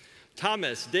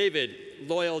 Thomas David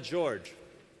Loyal George,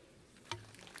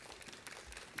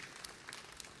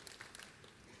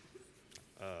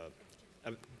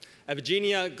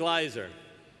 Evgenia Gleiser,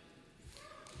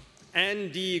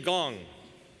 Andy Gong,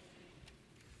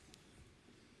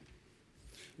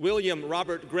 William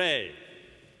Robert Gray,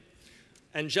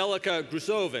 Angelica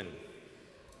Grusovin,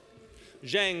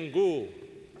 Zhang Gu,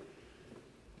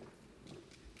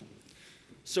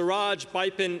 Siraj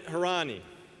Bipin Harani,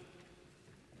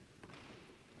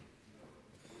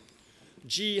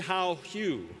 Ji Hao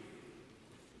Hu,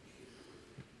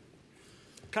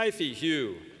 Kaifi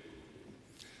Hu,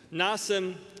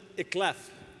 Nasim Iklef,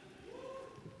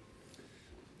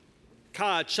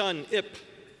 Ka Chun Ip,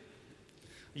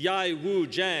 Yai Wu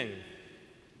Zhang,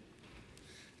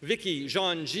 Vicky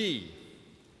Zhangji,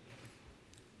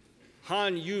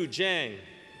 Han Yu Zhang,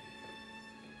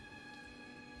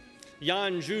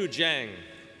 Yan Zhu Zhang,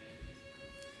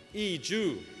 Yi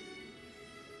Zhu,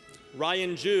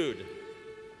 Ryan Jude,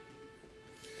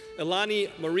 Elani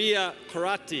Maria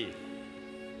Karati,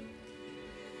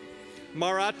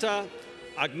 Marata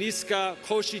Agnieszka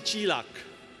Koshichilak,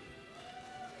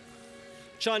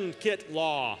 Chun Kit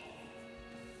Law,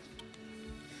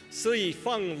 Si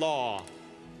Feng Law,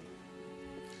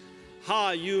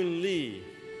 Ha Yun Lee,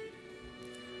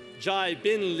 Jai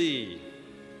Bin Lee,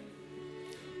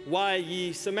 Wai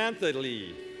Yi Samantha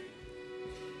Lee,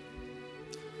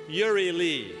 Yuri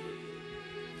Lee,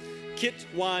 Kit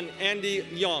Wan Andy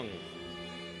Young,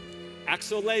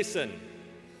 Axel Layson,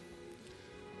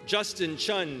 Justin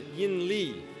Chun Yin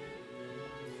Lee,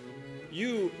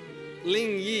 Yu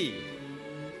Ling Yi,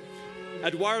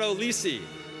 Eduardo Lisi,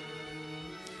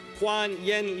 Huan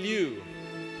Yen Liu,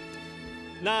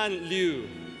 Nan Liu,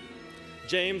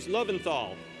 James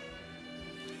Loventhal,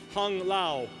 Hung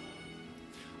Lau.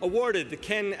 Awarded the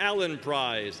Ken Allen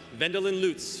Prize, Wendelin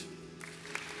Lutz.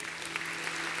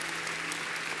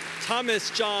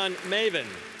 Thomas John Maven,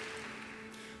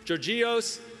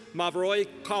 Georgios Mavroy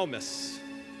Kalmus,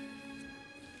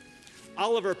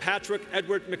 Oliver Patrick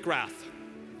Edward McGrath,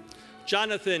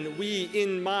 Jonathan Wee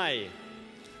In Mai,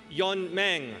 Yon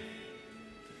Meng,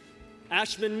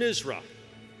 Ashman Misra,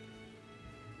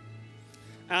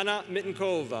 Anna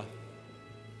Mitenkova.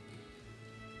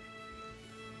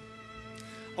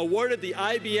 Awarded the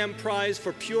IBM Prize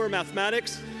for Pure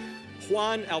Mathematics,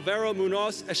 Juan Alvaro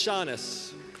Munoz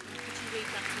Echanes.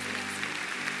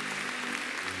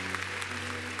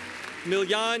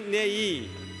 Milyan Neyi,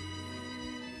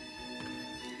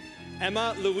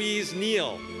 Emma Louise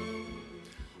Neal,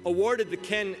 Awarded the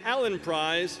Ken Allen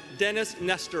Prize, Dennis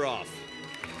Nestorov.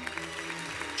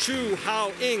 Chu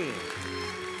Hao Ing,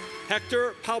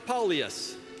 Hector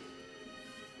Paupaulius,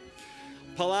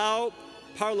 Palau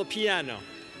Parlapiano,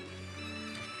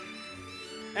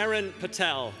 Aaron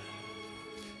Patel,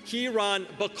 Kiran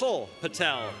Bakul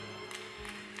Patel,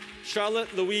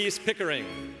 Charlotte Louise Pickering,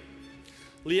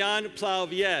 Leon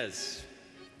Plauviez,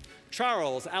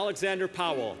 Charles Alexander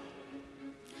Powell,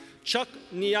 Chuck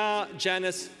Nia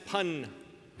Janice Pun,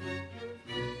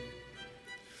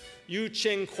 Yu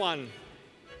Ching Kwan,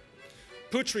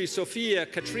 Putri Sophia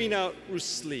Katrina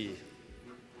Rusli,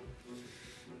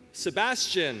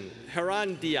 Sebastian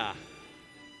Herandia,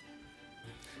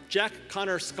 Jack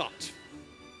Connor Scott,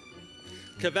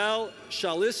 Cavell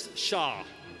Shalis Shah,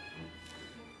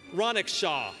 Ronik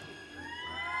Shah,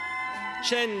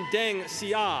 Chen Deng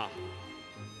Xia,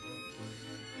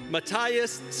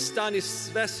 Matthias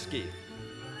Stanislavski.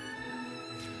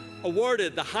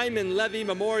 Awarded the Hyman Levy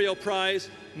Memorial Prize,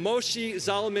 Moshe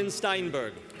Zalman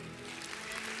Steinberg.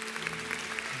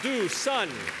 Du Sun,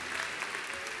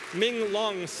 Ming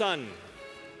Long Sun,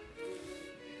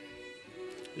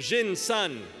 Jin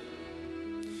Sun,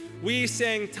 Wei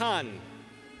Sang Tan,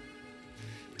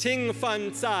 Ting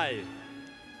Fan Tsai,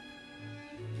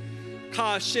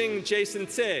 Ka Xing Jason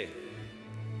Tse,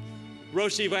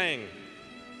 Roshi Wang,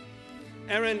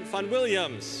 Aaron Van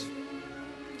Williams,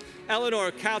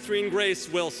 Eleanor Catherine Grace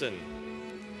Wilson,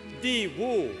 Di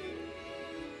Wu,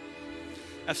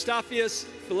 Eustathius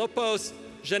Philippos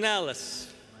Janelis,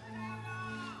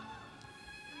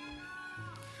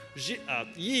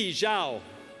 Yi Zhao,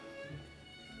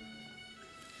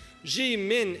 Ji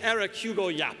Min Eric Hugo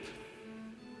Yap,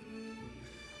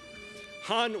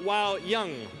 Han Wao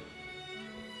Young,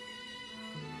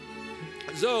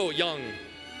 Zhou Young,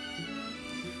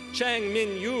 Chang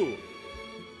Min Yu,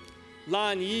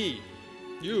 Lan Yi,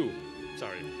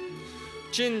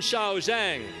 Jin Shao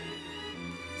Zhang,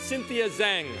 Cynthia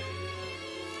Zhang,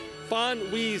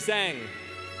 Fan Wei Zhang,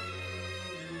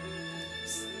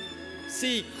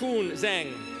 Si Kun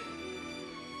Zhang,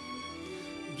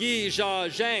 Gi Zha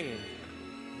Zhang,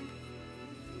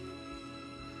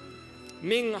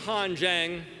 Ming Han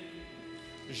Zhang,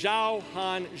 Zhao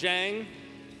Han Zhang,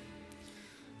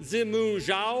 Zimu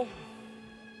Zhao,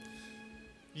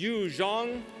 Yu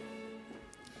Zhang,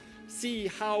 Si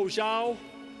Hao Zhao,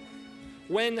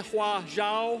 Wen Hua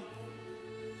Zhao,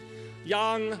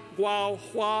 Yang Guo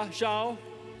Hua Zhao,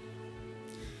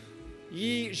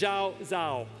 Yi Zhao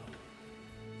Zhao,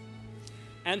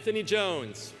 Anthony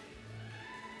Jones,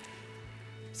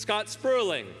 Scott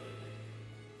Sperling,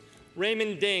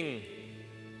 Raymond Ding,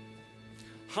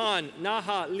 Han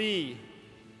Naha Lee,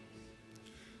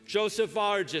 Joseph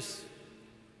Vargas,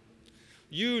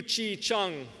 Yu Chi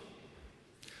Chung,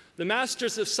 the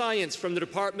Masters of Science from the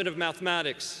Department of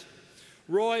Mathematics,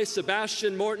 Roy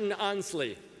Sebastian Morton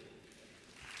Ansley,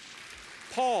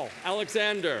 Paul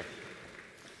Alexander,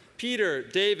 Peter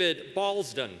David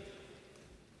Balsden,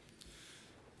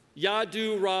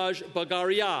 Yadu Raj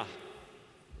Bagaria,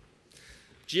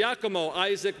 Giacomo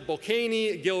Isaac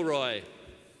Bocani Gilroy.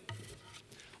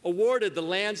 Awarded the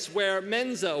Lanceware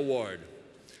Menza Award,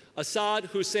 Asad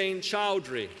Hussein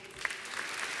Chowdhury,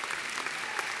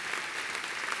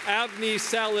 Avni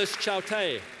Salis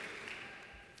Chaute,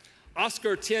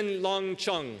 Oscar Tien Long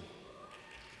Chung,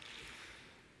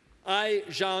 Ai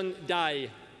Zhang Dai,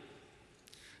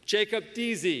 Jacob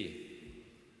Deasy,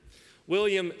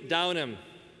 William Downham.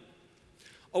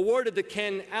 Awarded the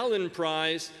Ken Allen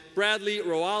Prize, Bradley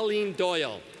Roaline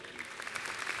Doyle,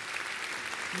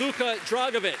 Luka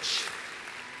Dragovich,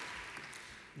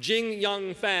 Jing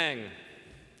Young Fang,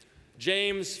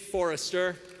 James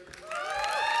Forrester,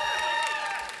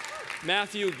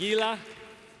 Matthew Gila,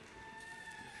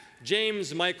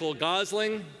 James Michael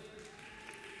Gosling,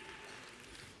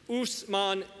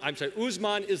 Usman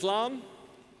Islam,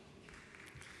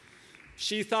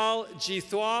 Shithal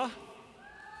Jithwa.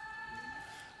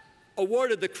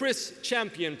 Awarded the Chris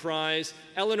Champion Prize,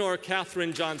 Eleanor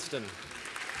Catherine Johnston,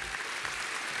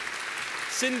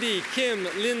 Cindy Kim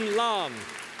Lin Lam,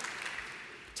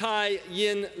 Tai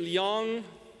Yin Leong.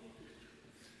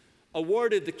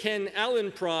 Awarded the Ken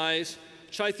Allen Prize,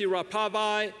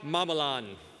 Chaithirapavai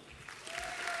Mamalan,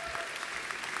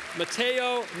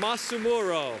 Matteo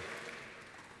Masumuro.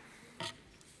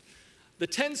 The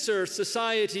Tensor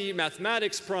Society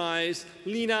Mathematics Prize,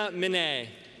 Lina Minet,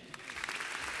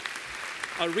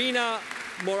 Arena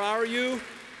Morariu,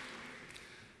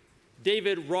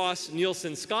 David Ross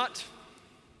Nielsen Scott,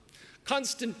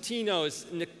 Konstantinos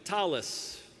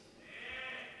Niktalis,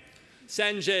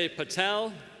 Sanjay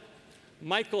Patel,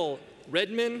 Michael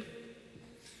Redman,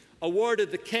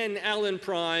 awarded the Ken Allen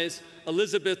Prize,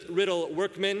 Elizabeth Riddle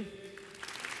Workman,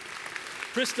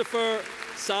 Christopher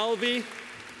Salvi,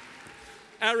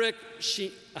 Eric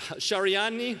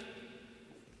Shariani,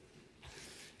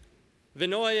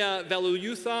 Vinoya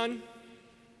Veluyuthan,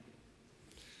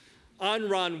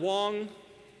 Anran Wong,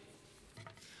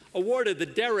 awarded the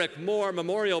Derek Moore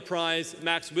Memorial Prize,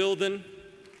 Max Wilden,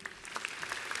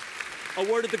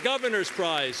 awarded the Governor's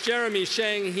Prize, Jeremy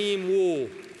Sheng Heem Wu,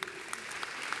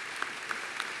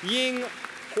 Ying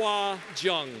Hua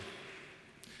Jung.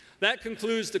 That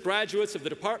concludes the graduates of the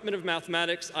Department of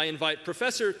Mathematics. I invite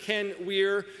Professor Ken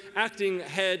Weir, acting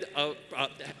head of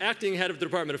the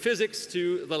Department of Physics,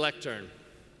 to the lectern.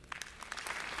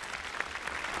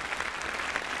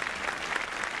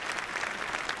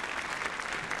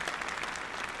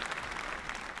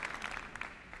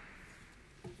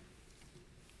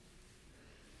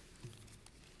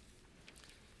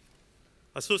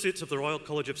 Associates of the Royal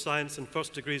College of Science and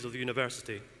first degrees of the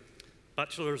University,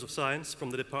 Bachelors of Science from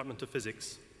the Department of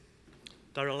Physics,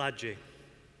 Daralaji,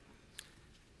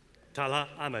 Tala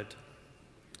Ahmed,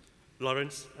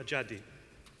 Lawrence Ajadi,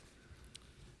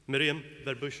 Miriam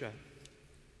Verbusha,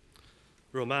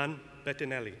 Roman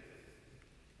Bettinelli,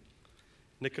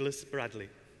 Nicholas Bradley,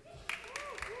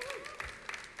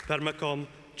 Permakom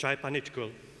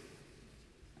Chaipanichkul,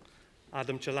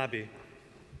 Adam Chalabi,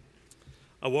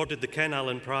 awarded the Ken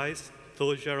Allen Prize,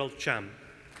 Tho Gerald Cham,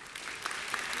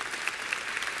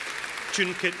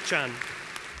 Chun Kit Chan,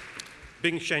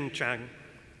 Bing Shen Chang,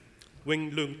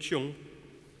 Wing Lung Chung,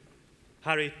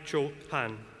 Harry Cho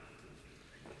Han,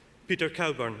 Peter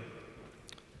Cowburn,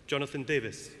 Jonathan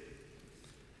Davis,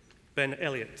 Ben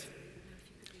Elliott,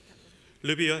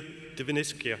 Lubia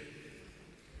Diviniskia,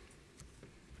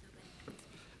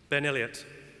 Ben Elliott,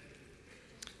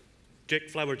 Jake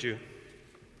Flowerdew,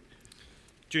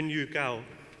 Junyu Gao,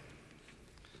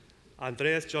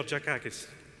 Andreas Georgiakakis,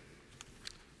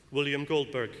 William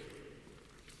Goldberg,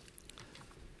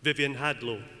 Vivian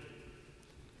Hadlow,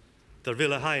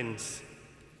 Dervilla Hines,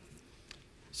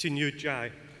 Sinyu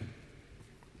Jai,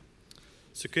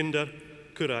 Sukhinder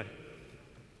Kurai,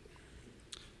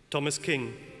 Thomas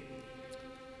King,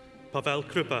 Pavel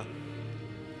Krupa,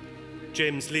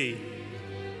 James Lee,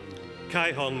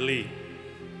 Kai Hong Lee,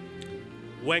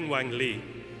 Wang Wang Lee,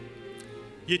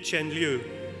 Yichen Liu,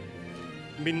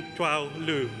 Min Tuao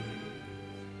Lu,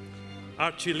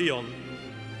 Archie Leon,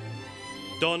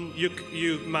 Don Yuk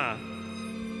Yu Ma,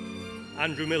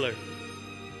 Andrew Miller,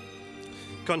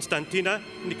 Konstantina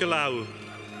Nicolaou,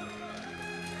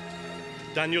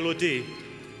 Daniel O'Dea,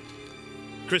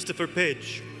 Christopher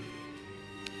Page,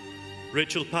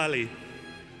 Rachel Pali,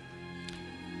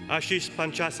 Ashish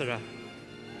Panchasara,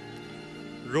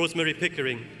 Rosemary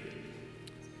Pickering,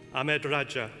 Ahmed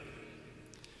Raja,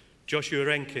 Joshua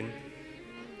Renkin,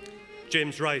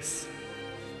 James Rice,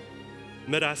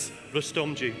 Miras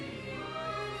Rustomji,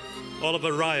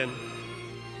 Oliver Ryan,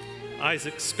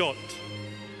 Isaac Scott,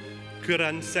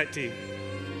 Kuran Sethi,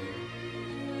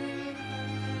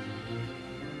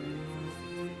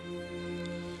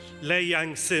 Lei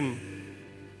Yang Sim,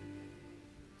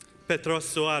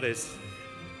 Petros Soares,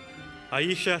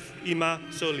 Aisha Ima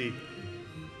Soli,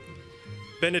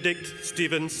 Benedict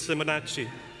Stevens Simonacci,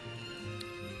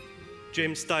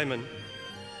 James Diamond,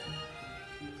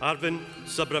 Arvind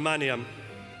Subramaniam,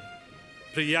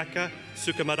 Priyaka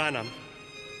Sukamaranam,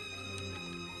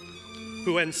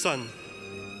 Huen Sun,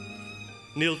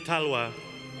 Neil Talwar,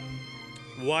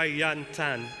 Wai Yan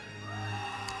Tan,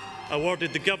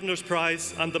 awarded the Governor's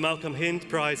Prize and the Malcolm Haines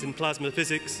Prize in Plasma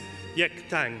Physics, Yek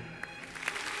Tang,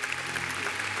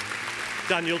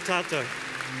 Daniel Tata,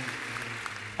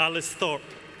 Alice Thorpe,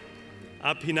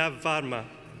 Abhinav Varma,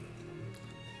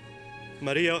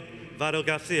 Maria Varo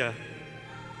Garcia,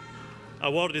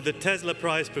 awarded the Tesla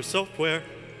Prize for Software,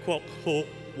 Kwok Ho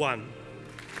Wan.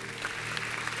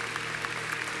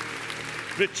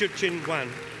 Richard Chin Wan,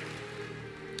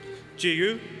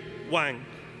 Jiyu Wang,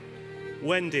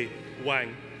 Wendy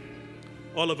Wang,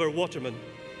 Oliver Waterman,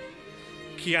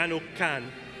 Keanu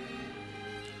Khan,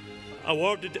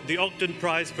 awarded the Ogden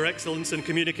Prize for Excellence in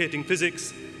Communicating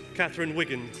Physics, Catherine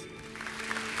Wiggins,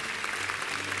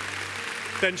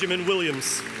 Benjamin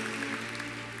Williams,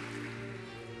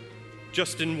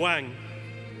 Justin Wong,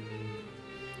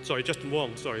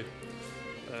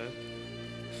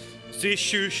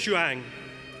 Zishu Shuang,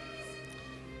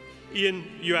 Ian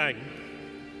Yuang,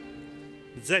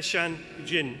 Zeshan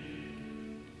Jin,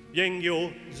 Yeng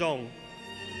Yo Zong,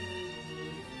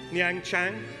 Niang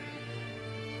Chang,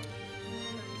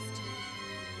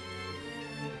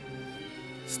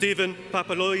 Stephen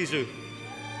Papaloizu,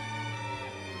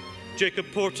 Jacob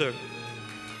Porter,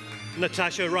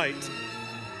 Natasha Wright.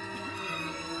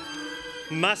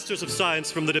 Masters of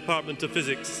Science from the Department of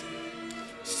Physics,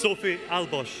 Sophie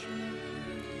Albosch.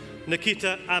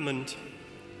 Nikita Ammond.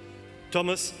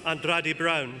 Thomas Andrade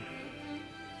Brown.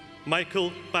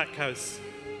 Michael Backhouse.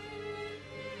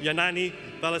 Yanani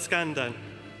Balaskandan.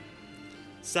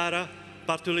 Sarah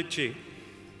Bartolucci.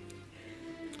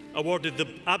 Awarded the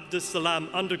Abdus Salam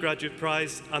Undergraduate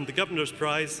Prize and the Governor's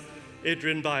Prize,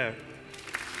 Adrian Bayer.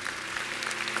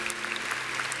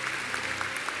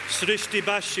 Srishti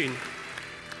Bashin.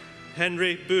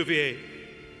 Henry Bouvier.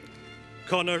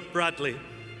 Connor Bradley.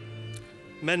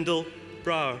 Mendel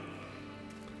Brower.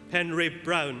 Henry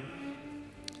Brown.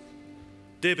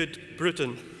 David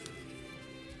Bruton.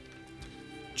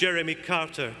 Jeremy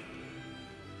Carter.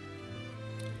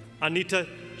 Anita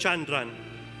Chandran.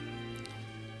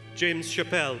 James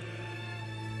Chappell.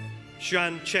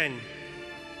 Xuan Chen.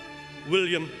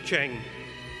 William Cheng.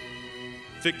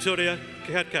 Victoria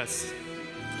Kerkas.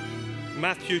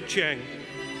 Matthew Cheng.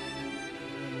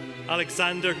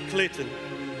 Alexander Clayton.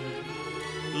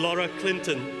 Laura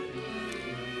Clinton.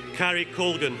 Carrie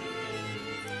Colgan.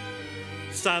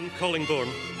 Sam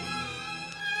Collingbourne.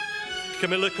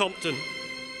 Camilla Compton.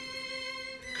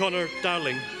 Connor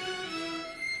Darling.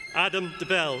 Adam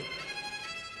DeBell.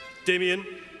 Damien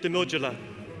DeModula.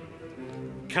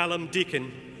 Callum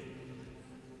Deakin.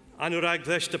 Anurag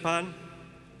Deshtapan.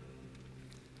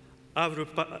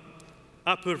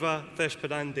 Apurva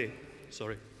Deshpadande.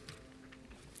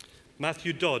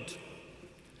 Matthew Dodd.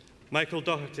 Michael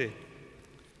Doherty.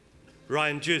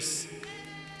 Ryan Juice.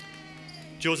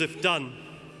 Joseph Dunn.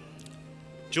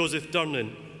 Joseph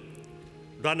Durnan.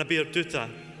 Ranabir Dutta.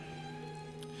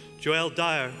 Joel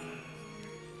Dyer.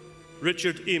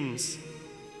 Richard Eames.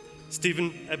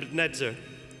 Stephen Ebenezer.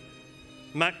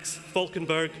 Max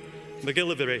Falkenberg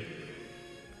McGillivray.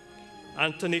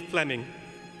 Anthony Fleming.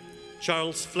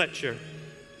 Charles Fletcher.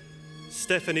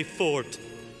 Stephanie Ford.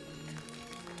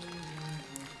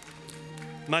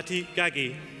 Matti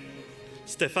Gaggi.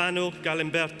 Stefano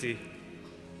Galimberti.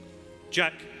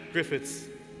 Jack Griffiths.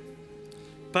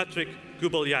 Patrick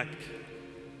Gubolyak.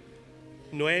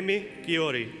 Noemi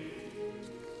Giori.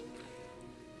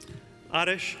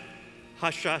 Arish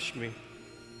Hashashmi.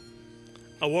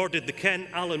 Awarded the Ken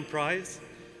Allen Prize,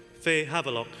 Faye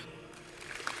Havelock.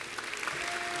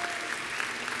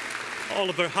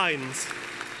 Oliver Hines.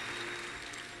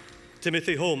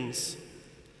 Timothy Holmes.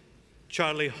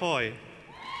 Charlie Hoy.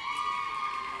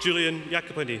 Julian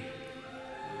Jacopini.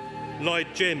 Lloyd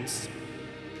James.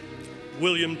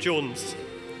 William Jones.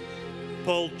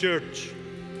 Paul George.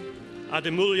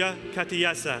 Ademulia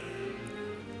Katiyasa.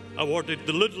 Awarded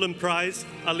the Ludlam Prize,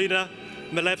 Alina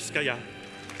Milevskaya.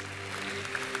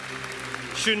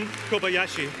 Shun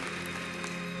Kobayashi.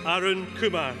 Arun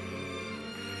Kumar.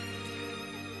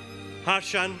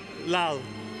 Harshan Lal.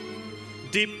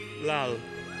 Deep Lal.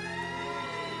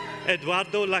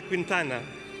 Eduardo La Quintana.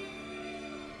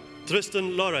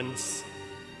 Tristan Lawrence.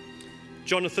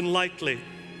 Jonathan Lightley.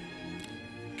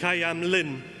 Kayam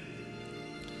Lin.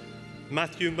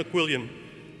 Matthew McWilliam.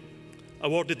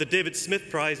 Awarded the David Smith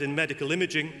Prize in Medical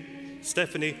Imaging,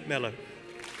 Stephanie Miller.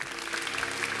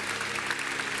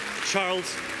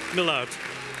 Charles Millard.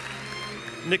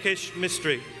 Nikesh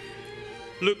Mistry.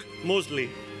 Luke Mosley.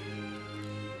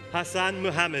 Hassan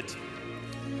Muhammad.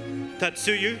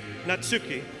 Tatsuyu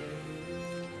Natsuki.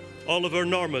 Oliver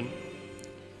Norman.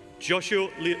 Joshua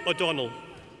Lee O'Donnell.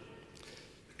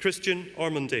 Christian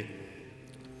Ormondy.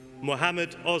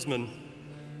 Mohammed Osman.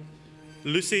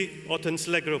 Lucy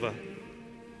Ottenslegrova.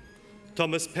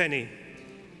 Thomas Penny.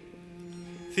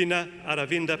 Thina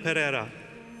Aravinda Pereira.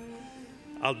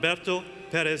 Alberto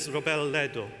Perez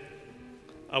Robel-Ledo.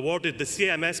 Awarded the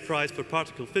CMS Prize for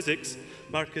Particle Physics,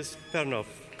 Marcus Pernoff.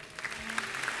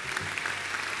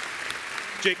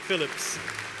 Jake Phillips.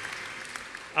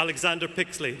 Alexander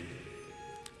Pixley.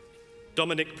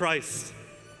 Dominic Price.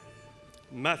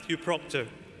 Matthew Proctor.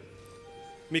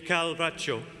 Mikhail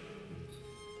Racho.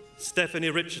 Stephanie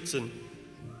Richardson.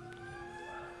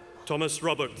 Thomas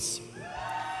Roberts.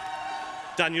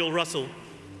 Daniel Russell.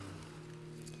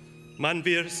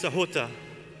 Manvir Sahota.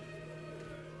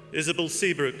 Isabel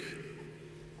Seabrook.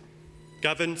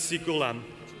 Gavin Sigulam.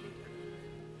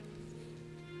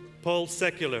 Paul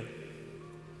Secular.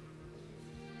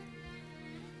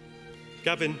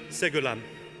 Gavin Segulam.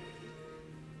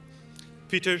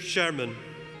 Peter Sherman.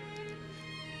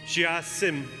 Jia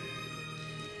Sim.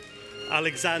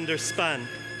 Alexander Span.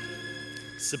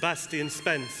 Sebastian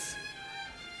Spence.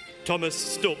 Thomas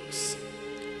Stokes.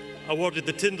 Awarded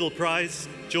the Tyndall Prize,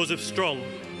 Joseph Strong.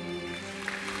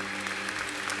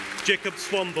 Jacob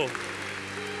Swambo.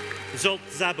 Zolt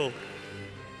Zabo.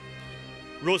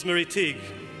 Rosemary Teague,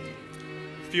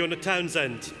 Fiona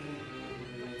Townsend.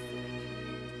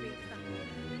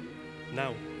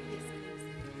 Now.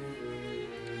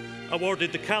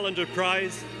 Awarded the Calendar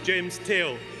Prize, James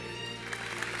Tail.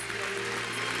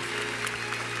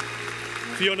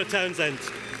 Fiona Townsend,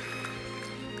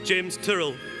 James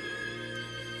Tyrrell,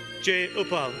 Jay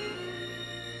Uppal,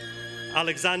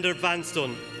 Alexander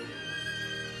Vanstone,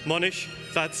 Monish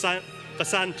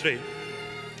Vasantri,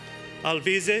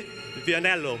 Alvise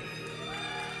Vianello,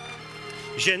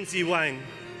 Zhenzi Wang,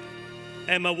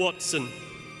 Emma Watson,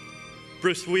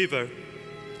 Bruce Weaver,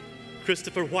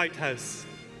 Christopher Whitehouse,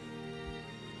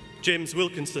 James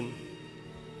Wilkinson,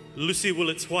 Lucy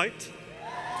Willits-White.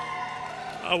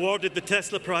 Awarded the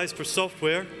Tesla Prize for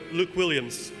Software, Luke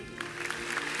Williams.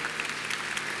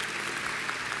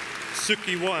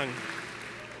 Suki Wang,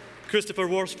 Christopher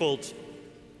Worsfold,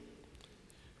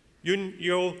 Yun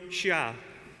Yo Xia,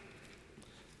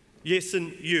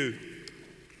 Yasin Yu,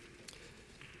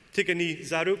 Tigani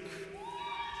Zaruk,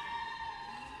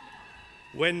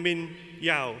 Wenmin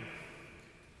Yao,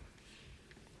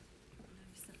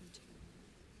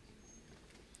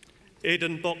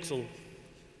 Aidan Boxall,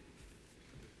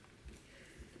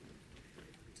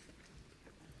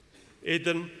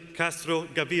 Aidan Castro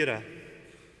Gavira,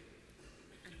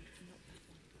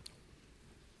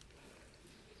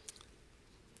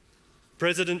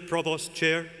 President, Provost,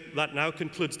 Chair, that now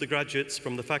concludes the graduates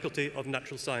from the Faculty of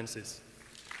Natural Sciences.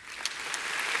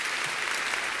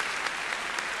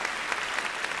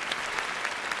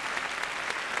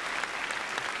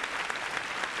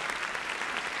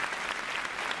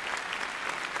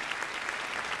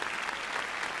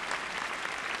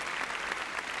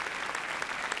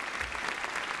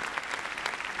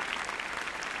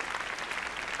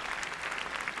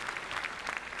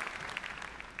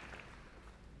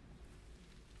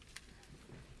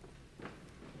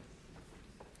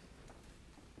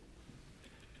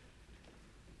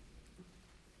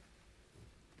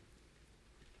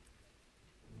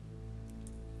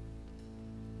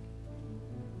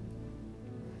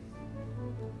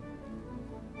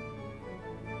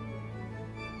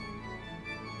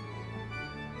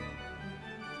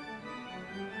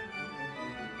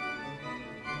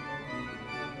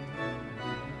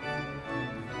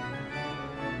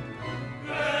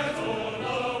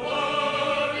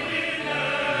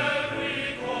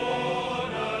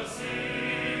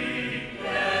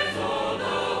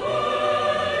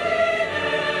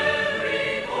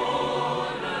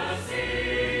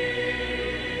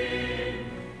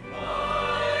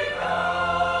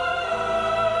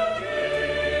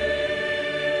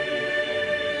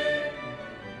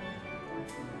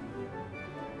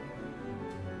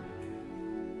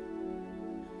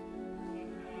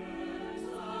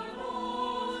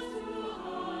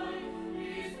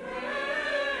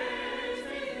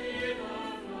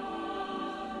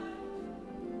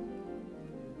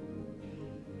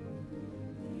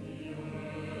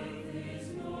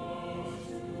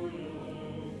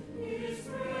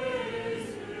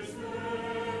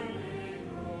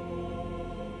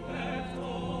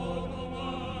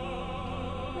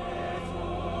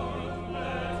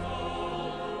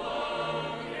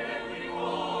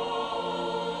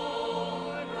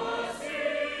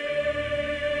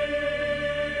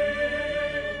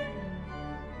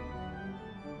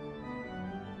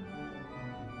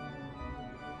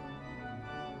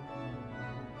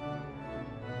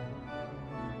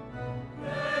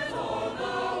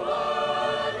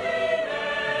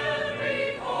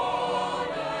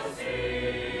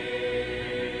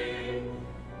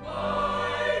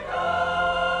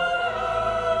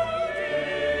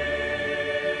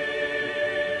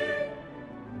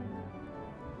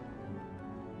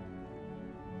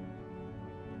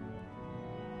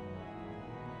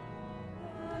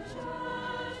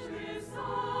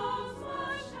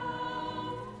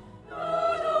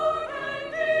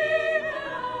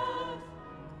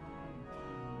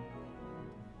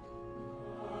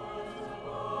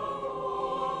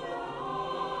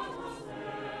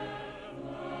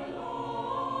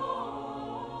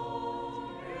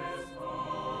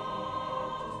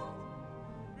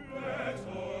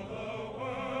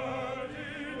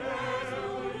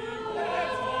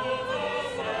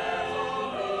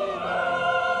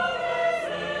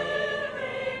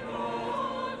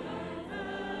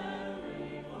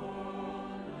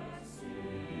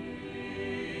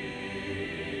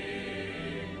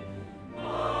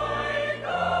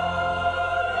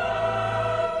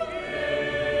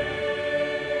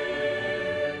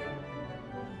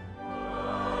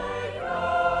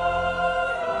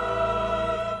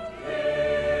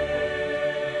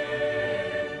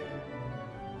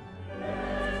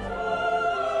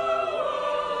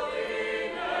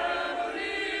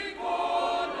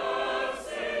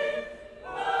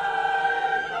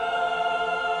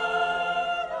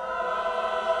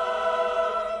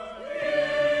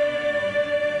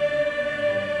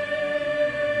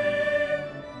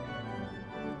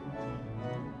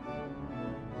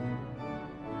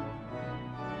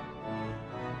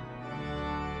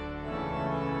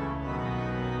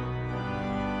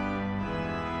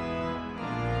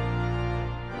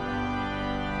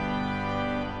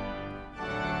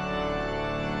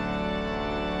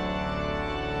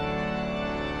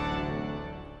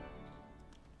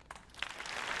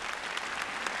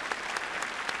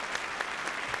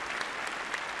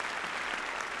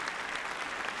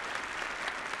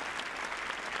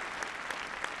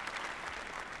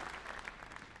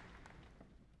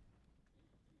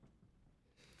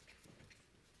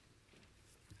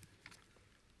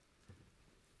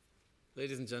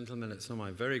 Ladies and gentlemen, it's now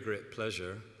my very great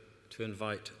pleasure to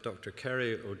invite Dr.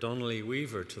 Kerry O'Donnelly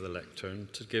Weaver to the lectern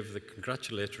to give the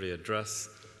congratulatory address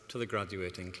to the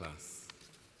graduating class.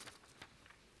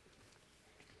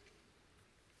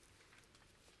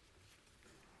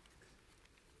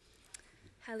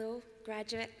 Hello,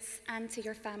 graduates, and to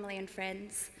your family and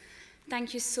friends.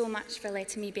 Thank you so much for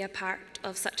letting me be a part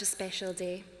of such a special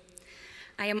day.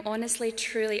 I am honestly,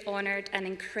 truly honoured and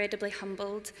incredibly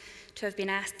humbled to have been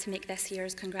asked to make this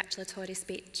year's congratulatory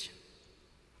speech.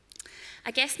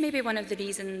 I guess maybe one of the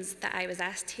reasons that I was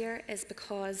asked here is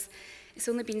because it's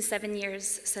only been 7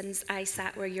 years since I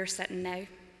sat where you're sitting now.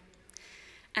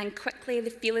 And quickly, the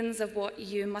feelings of what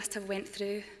you must have went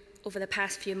through over the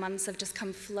past few months have just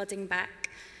come flooding back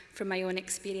from my own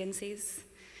experiences.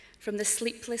 From the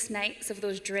sleepless nights of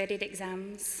those dreaded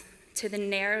exams, to the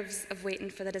nerves of waiting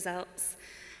for the results,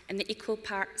 and the equal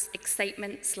parts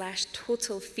excitement /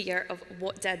 total fear of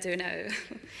what do I do now?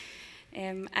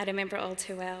 I remember it all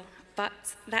too well. But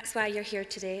that's why you're here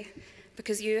today,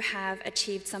 because you have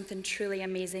achieved something truly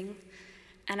amazing.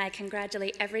 And I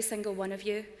congratulate every single one of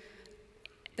you,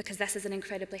 because this is an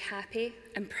incredibly happy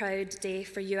and proud day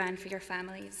for you and for your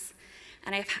families.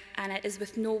 And it is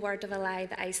with no word of a lie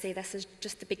that I say this is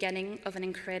just the beginning of an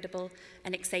incredible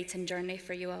and exciting journey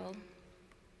for you all.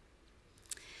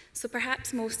 So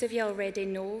perhaps most of you already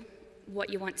know what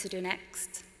you want to do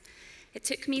next. It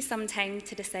took me some time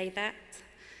to decide that,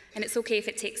 and it's okay if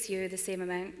it takes you the same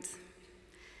amount.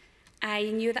 I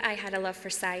knew that I had a love for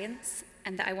science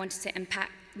and that I wanted to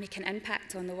make an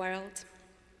impact on the world.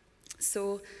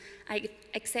 So I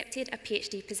accepted a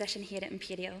PhD position here at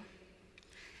Imperial.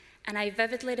 And I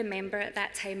vividly remember at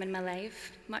that time in my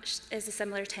life, much as a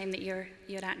similar time that you're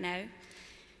at now,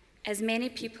 as many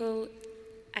people,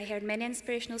 I heard many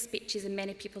inspirational speeches and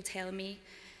many people tell me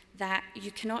that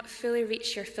you cannot fully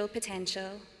reach your full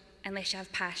potential unless you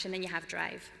have passion and you have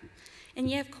drive. And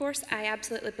yeah, of course, I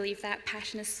absolutely believe that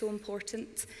passion is so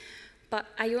important, but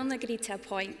I only agreed to a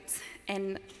point,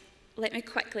 and let me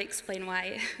quickly explain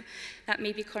why. That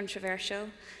may be controversial,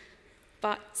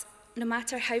 but no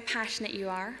matter how passionate you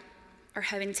are, or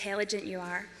how intelligent you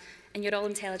are, and you're all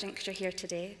intelligent because you're here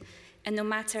today, and no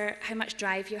matter how much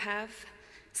drive you have,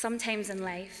 sometimes in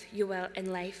life you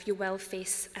will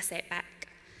face a setback.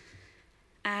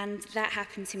 And that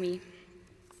happened to me.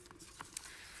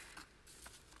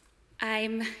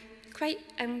 I'm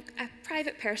a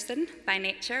private person by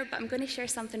nature, but I'm going to share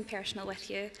something personal with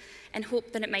you and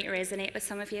hope that it might resonate with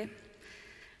some of you.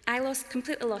 I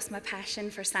completely lost my passion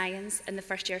for science in the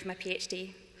first year of my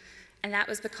PhD. And that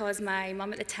was because my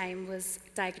mum at the time was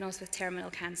diagnosed with terminal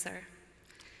cancer.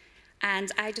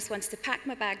 And I just wanted to pack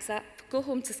my bags up, go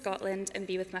home to Scotland and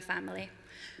be with my family.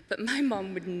 But my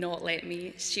mum would not let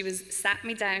me. She sat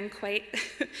me down quite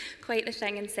the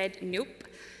thing and said, nope,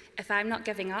 if I'm not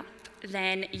giving up,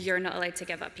 then you're not allowed to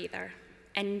give up either.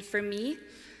 And for me,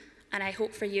 and I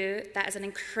hope for you, that is an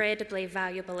incredibly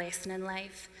valuable lesson in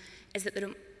life, is that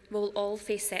we'll all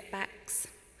face setbacks,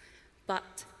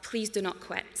 but please do not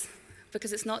quit.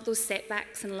 Because it's not those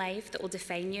setbacks in life that will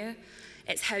define you,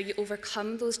 it's how you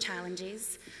overcome those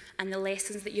challenges and the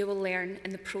lessons that you will learn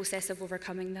in the process of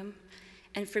overcoming them.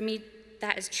 And for me,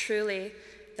 that is truly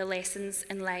the lessons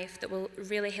in life that will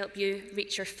really help you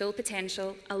reach your full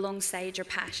potential alongside your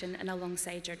passion and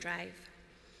alongside your drive.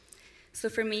 So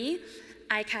for me,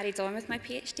 I carried on with my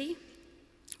PhD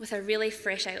with a really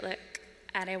fresh outlook,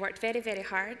 and I worked very, very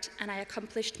hard, and I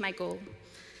accomplished my goal.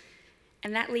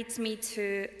 And that leads me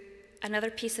to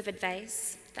another piece of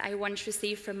advice that I once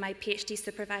received from my PhD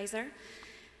supervisor,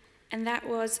 and that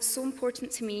was so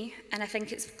important to me, and I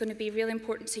think it's going to be really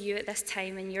important to you at this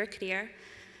time in your career,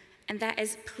 and that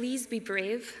is, please be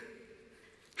brave,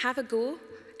 have a go,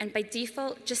 and by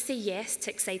default, just say yes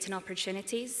to exciting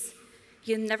opportunities.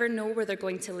 You never know where they're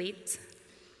going to lead.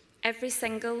 Every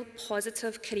single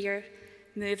positive career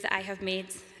move that I have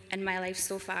made in my life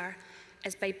so far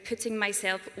is by putting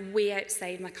myself way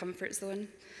outside my comfort zone.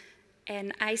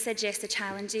 And I said yes to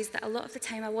challenges that a lot of the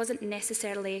time I wasn't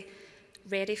necessarily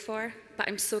ready for, but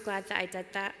I'm so glad that I did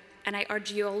that, and I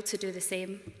urge you all to do the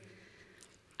same.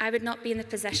 I would not be in the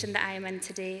position that I am in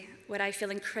today, where I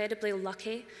feel incredibly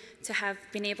lucky to have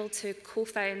been able to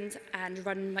co-found and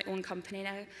run my own company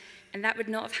now, and that would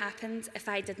not have happened if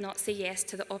I did not say yes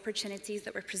to the opportunities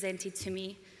that were presented to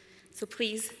me. So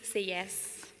please say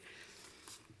yes.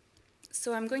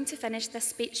 So I'm going to finish this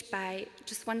speech by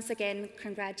just once again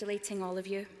congratulating all of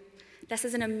you. This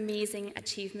is an amazing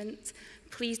achievement.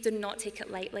 Please do not take it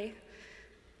lightly.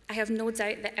 I have no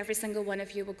doubt that every single one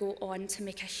of you will go on to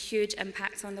make a huge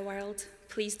impact on the world.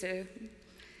 Please do.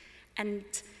 And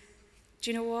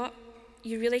do you know what?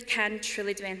 you really can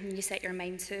truly do anything you set your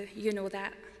mind to. You know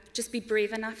that. Just be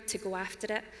brave enough to go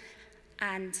after it,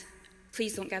 and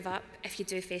please don't give up if you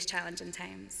do face challenging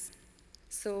times.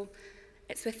 So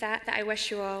it's with that I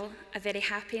wish you all a very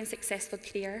happy and successful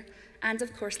career, and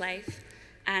of course life.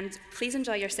 And please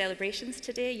enjoy your celebrations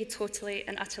today. You totally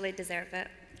and utterly deserve it.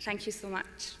 Thank you so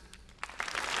much.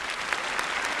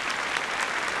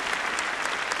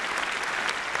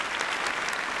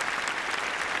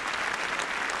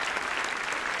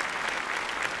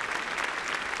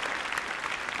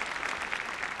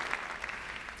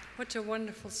 What a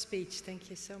wonderful speech. Thank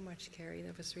you so much, Carrie.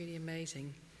 That was really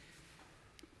amazing.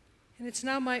 And it's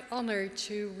now my honor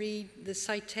to read the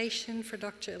citation for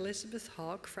Dr. Elizabeth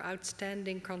Hawke for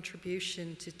outstanding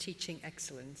contribution to teaching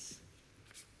excellence.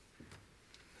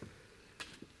 You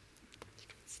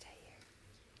can stay here.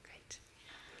 Great.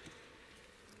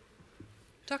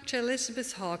 Dr.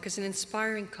 Elizabeth Hawke is an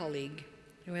inspiring colleague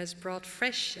who has brought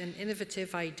fresh and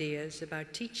innovative ideas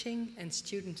about teaching and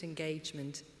student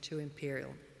engagement to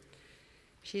Imperial.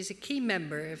 She is a key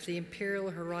member of the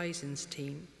Imperial Horizons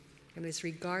team and is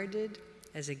regarded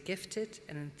as a gifted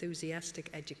and enthusiastic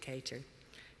educator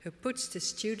who puts the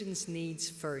students'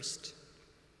 needs first.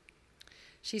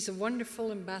 She's a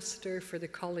wonderful ambassador for the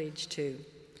college too,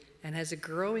 and has a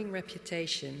growing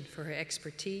reputation for her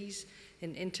expertise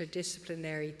in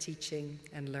interdisciplinary teaching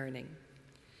and learning.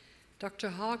 Dr.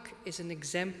 Hawke is an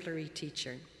exemplary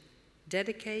teacher,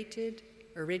 dedicated,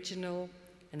 original,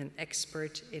 and an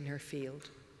expert in her field.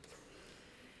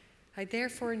 I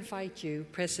therefore invite you,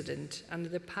 President, under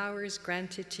the powers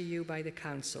granted to you by the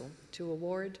Council, to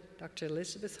award Dr.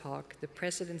 Elizabeth Hawke the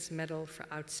President's Medal for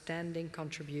Outstanding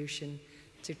Contribution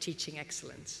to Teaching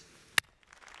Excellence.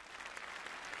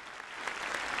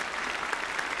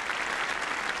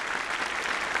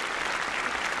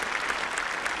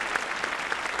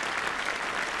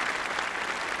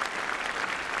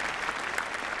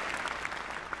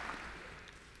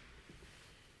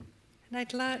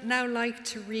 And I'd now like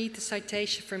to read the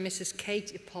citation for Mrs.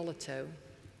 Kate Ippolito.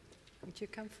 Would you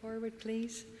come forward,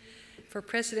 please? For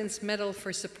President's Medal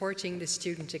for Supporting the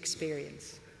Student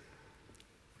Experience.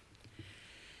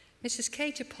 Mrs.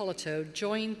 Kate Ippolito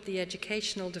joined the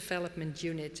Educational Development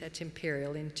Unit at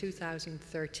Imperial in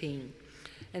 2013,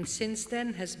 and since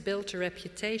then has built a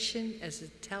reputation as a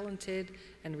talented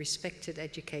and respected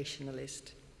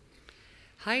educationalist.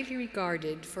 Highly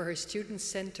regarded for her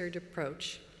student-centered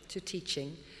approach to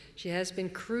teaching, she has been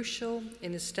crucial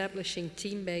in establishing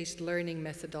team-based learning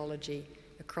methodology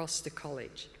across the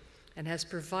college and has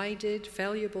provided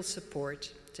valuable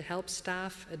support to help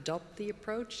staff adopt the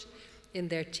approach in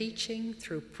their teaching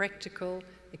through practical,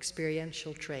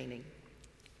 experiential training.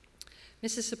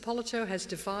 Mrs. Ippolito has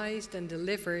devised and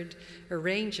delivered a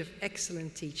range of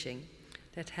excellent teaching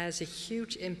that has a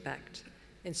huge impact,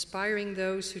 inspiring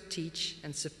those who teach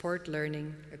and support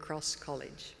learning across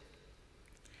college.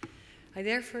 I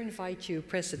therefore invite you,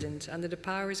 President, under the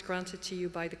powers granted to you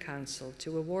by the Council,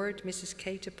 to award Mrs.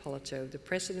 Kate Ippolito the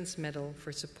President's Medal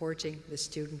for supporting the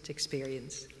student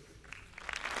experience.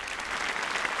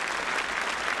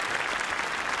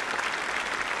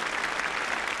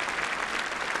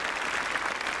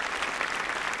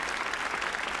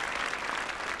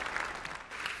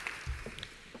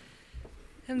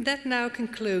 And that now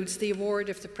concludes the award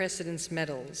of the President's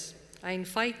Medals. I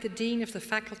invite the Dean of the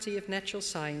Faculty of Natural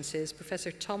Sciences,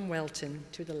 Professor Tom Welton,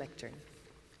 to the lectern.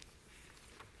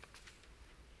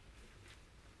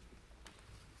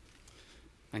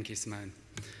 Thank you, Simone.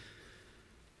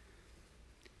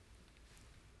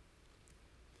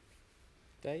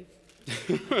 Dave?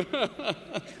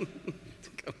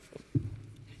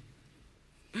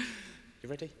 You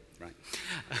ready? Right.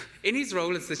 In his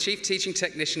role as the Chief Teaching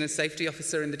Technician and Safety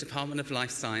Officer in the Department of Life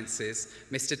Sciences,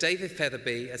 Mr. David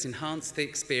Featherby has enhanced the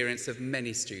experience of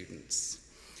many students.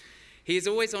 He is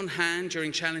always on hand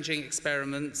during challenging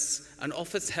experiments and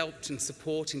offers help and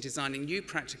support in designing new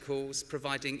practicals,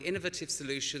 providing innovative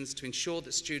solutions to ensure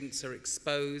that students are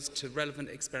exposed to relevant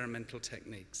experimental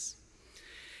techniques.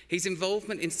 His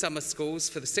involvement in summer schools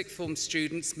for the sixth form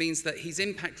students means that his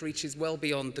impact reaches well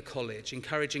beyond the college,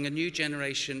 encouraging a new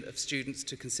generation of students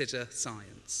to consider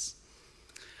science.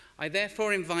 I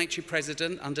therefore invite you,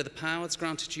 President, under the powers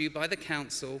granted to you by the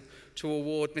Council, to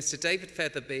award Mr. David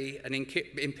Featherby an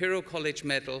Imperial College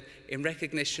Medal in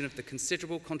recognition of the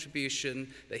considerable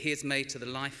contribution that he has made to the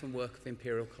life and work of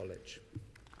Imperial College.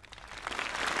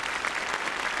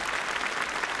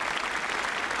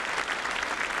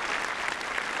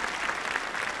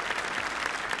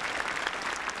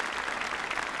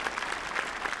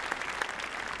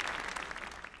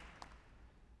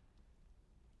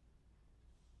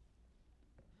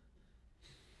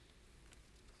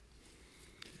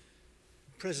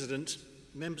 President,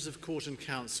 members of Court and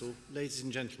Council, ladies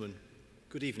and gentlemen,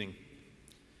 good evening.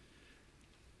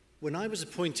 When I was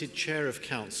appointed Chair of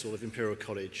Council of Imperial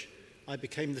College, I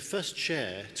became the first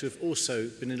chair to have also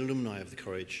been an alumni of the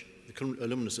college,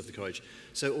 alumnus of the college.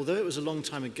 So although it was a long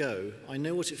time ago, I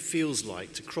know what it feels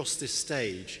like to cross this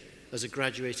stage as a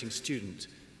graduating student,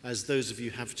 as those of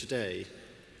you have today,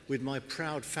 with my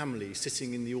proud family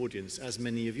sitting in the audience, as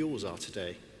many of yours are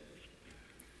today.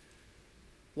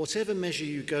 Whatever measure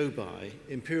you go by,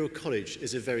 Imperial College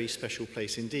is a very special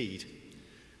place indeed.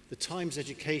 The Times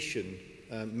Education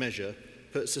measure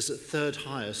puts us at 3rd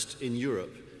highest in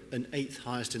Europe and 8th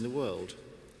highest in the world.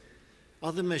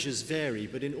 Other measures vary,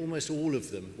 but in almost all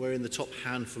of them, we're in the top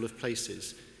handful of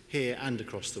places, here and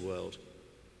across the world.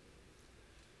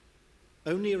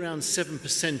 Only around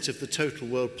 7% of the total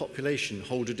world population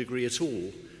hold a degree at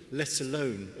all, let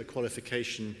alone a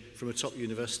qualification from a top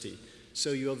university.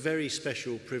 So you are very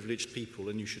special, privileged people,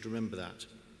 and you should remember that.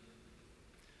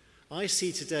 I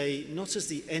see today not as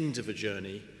the end of a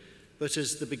journey, but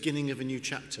as the beginning of a new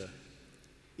chapter.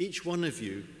 Each one of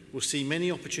you will see many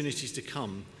opportunities to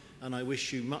come, and I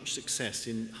wish you much success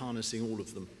in harnessing all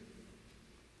of them.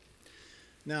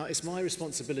 Now, it's my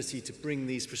responsibility to bring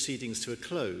these proceedings to a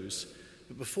close,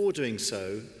 but before doing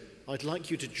so, I'd like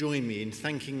you to join me in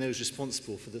thanking those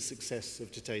responsible for the success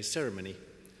of today's ceremony.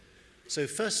 So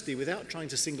firstly, without trying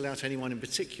to single out anyone in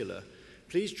particular,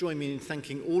 please join me in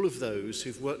thanking all of those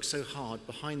who've worked so hard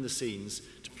behind the scenes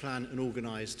to plan and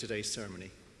organise today's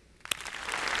ceremony.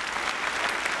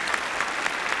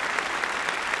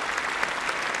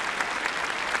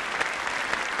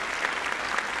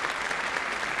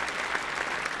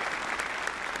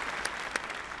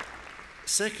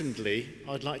 Secondly,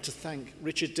 I'd like to thank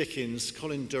Richard Dickens,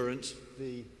 Colin Durrant,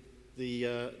 the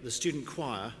student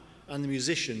choir, and the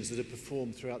musicians that have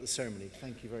performed throughout the ceremony.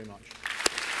 Thank you very much.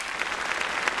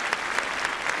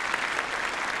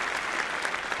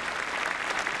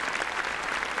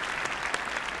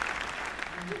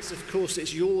 And of course,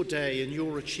 it's your day and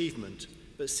your achievement,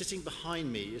 but sitting behind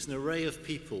me is an array of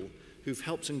people who've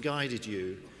helped and guided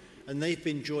you, and they've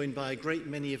been joined by a great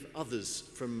many of others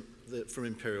from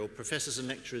Imperial, professors and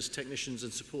lecturers, technicians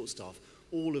and support staff,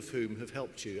 all of whom have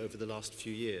helped you over the last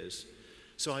few years.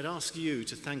 So I'd ask you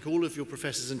to thank all of your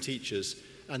professors and teachers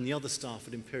and the other staff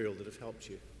at Imperial that have helped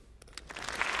you.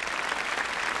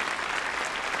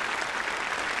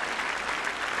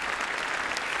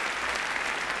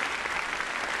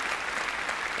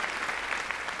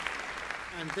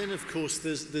 And then, of course,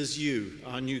 there's you,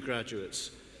 our new graduates.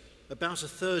 About a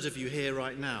third of you here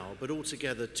right now, but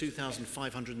altogether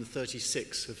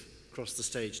 2,536 have crossed the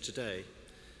stage today.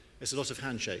 It's a lot of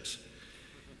handshakes.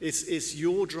 It's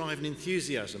your drive and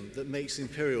enthusiasm that makes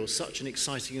Imperial such an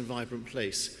exciting and vibrant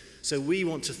place. So we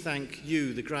want to thank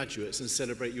you, the graduates, and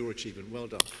celebrate your achievement. Well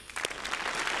done.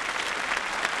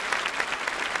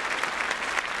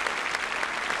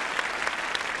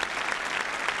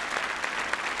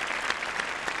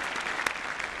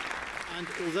 And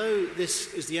although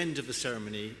this is the end of the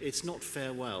ceremony, it's not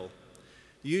farewell.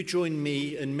 You join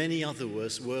me and many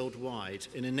others worldwide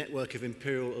in a network of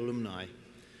Imperial alumni.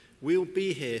 We'll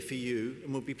be here for you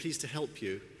and we'll be pleased to help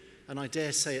you. And I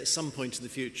dare say at some point in the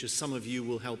future, some of you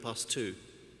will help us too.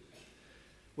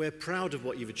 We're proud of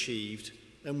what you've achieved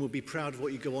and we'll be proud of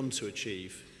what you go on to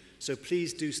achieve. So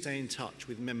please do stay in touch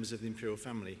with members of the Imperial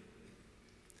family.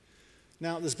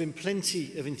 Now, there's been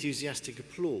plenty of enthusiastic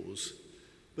applause,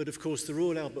 but of course the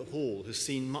Royal Albert Hall has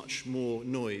seen much more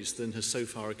noise than has so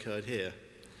far occurred here.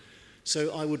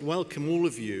 So I would welcome all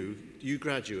of you, you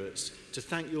graduates, to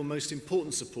thank your most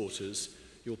important supporters,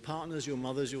 your partners, your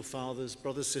mothers, your fathers,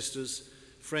 brothers, sisters,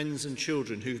 friends and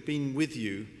children who've been with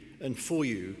you and for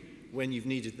you when you've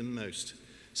needed them most.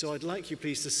 So I'd like you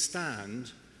please to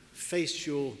stand, face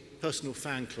your personal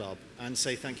fan club and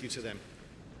say thank you to them.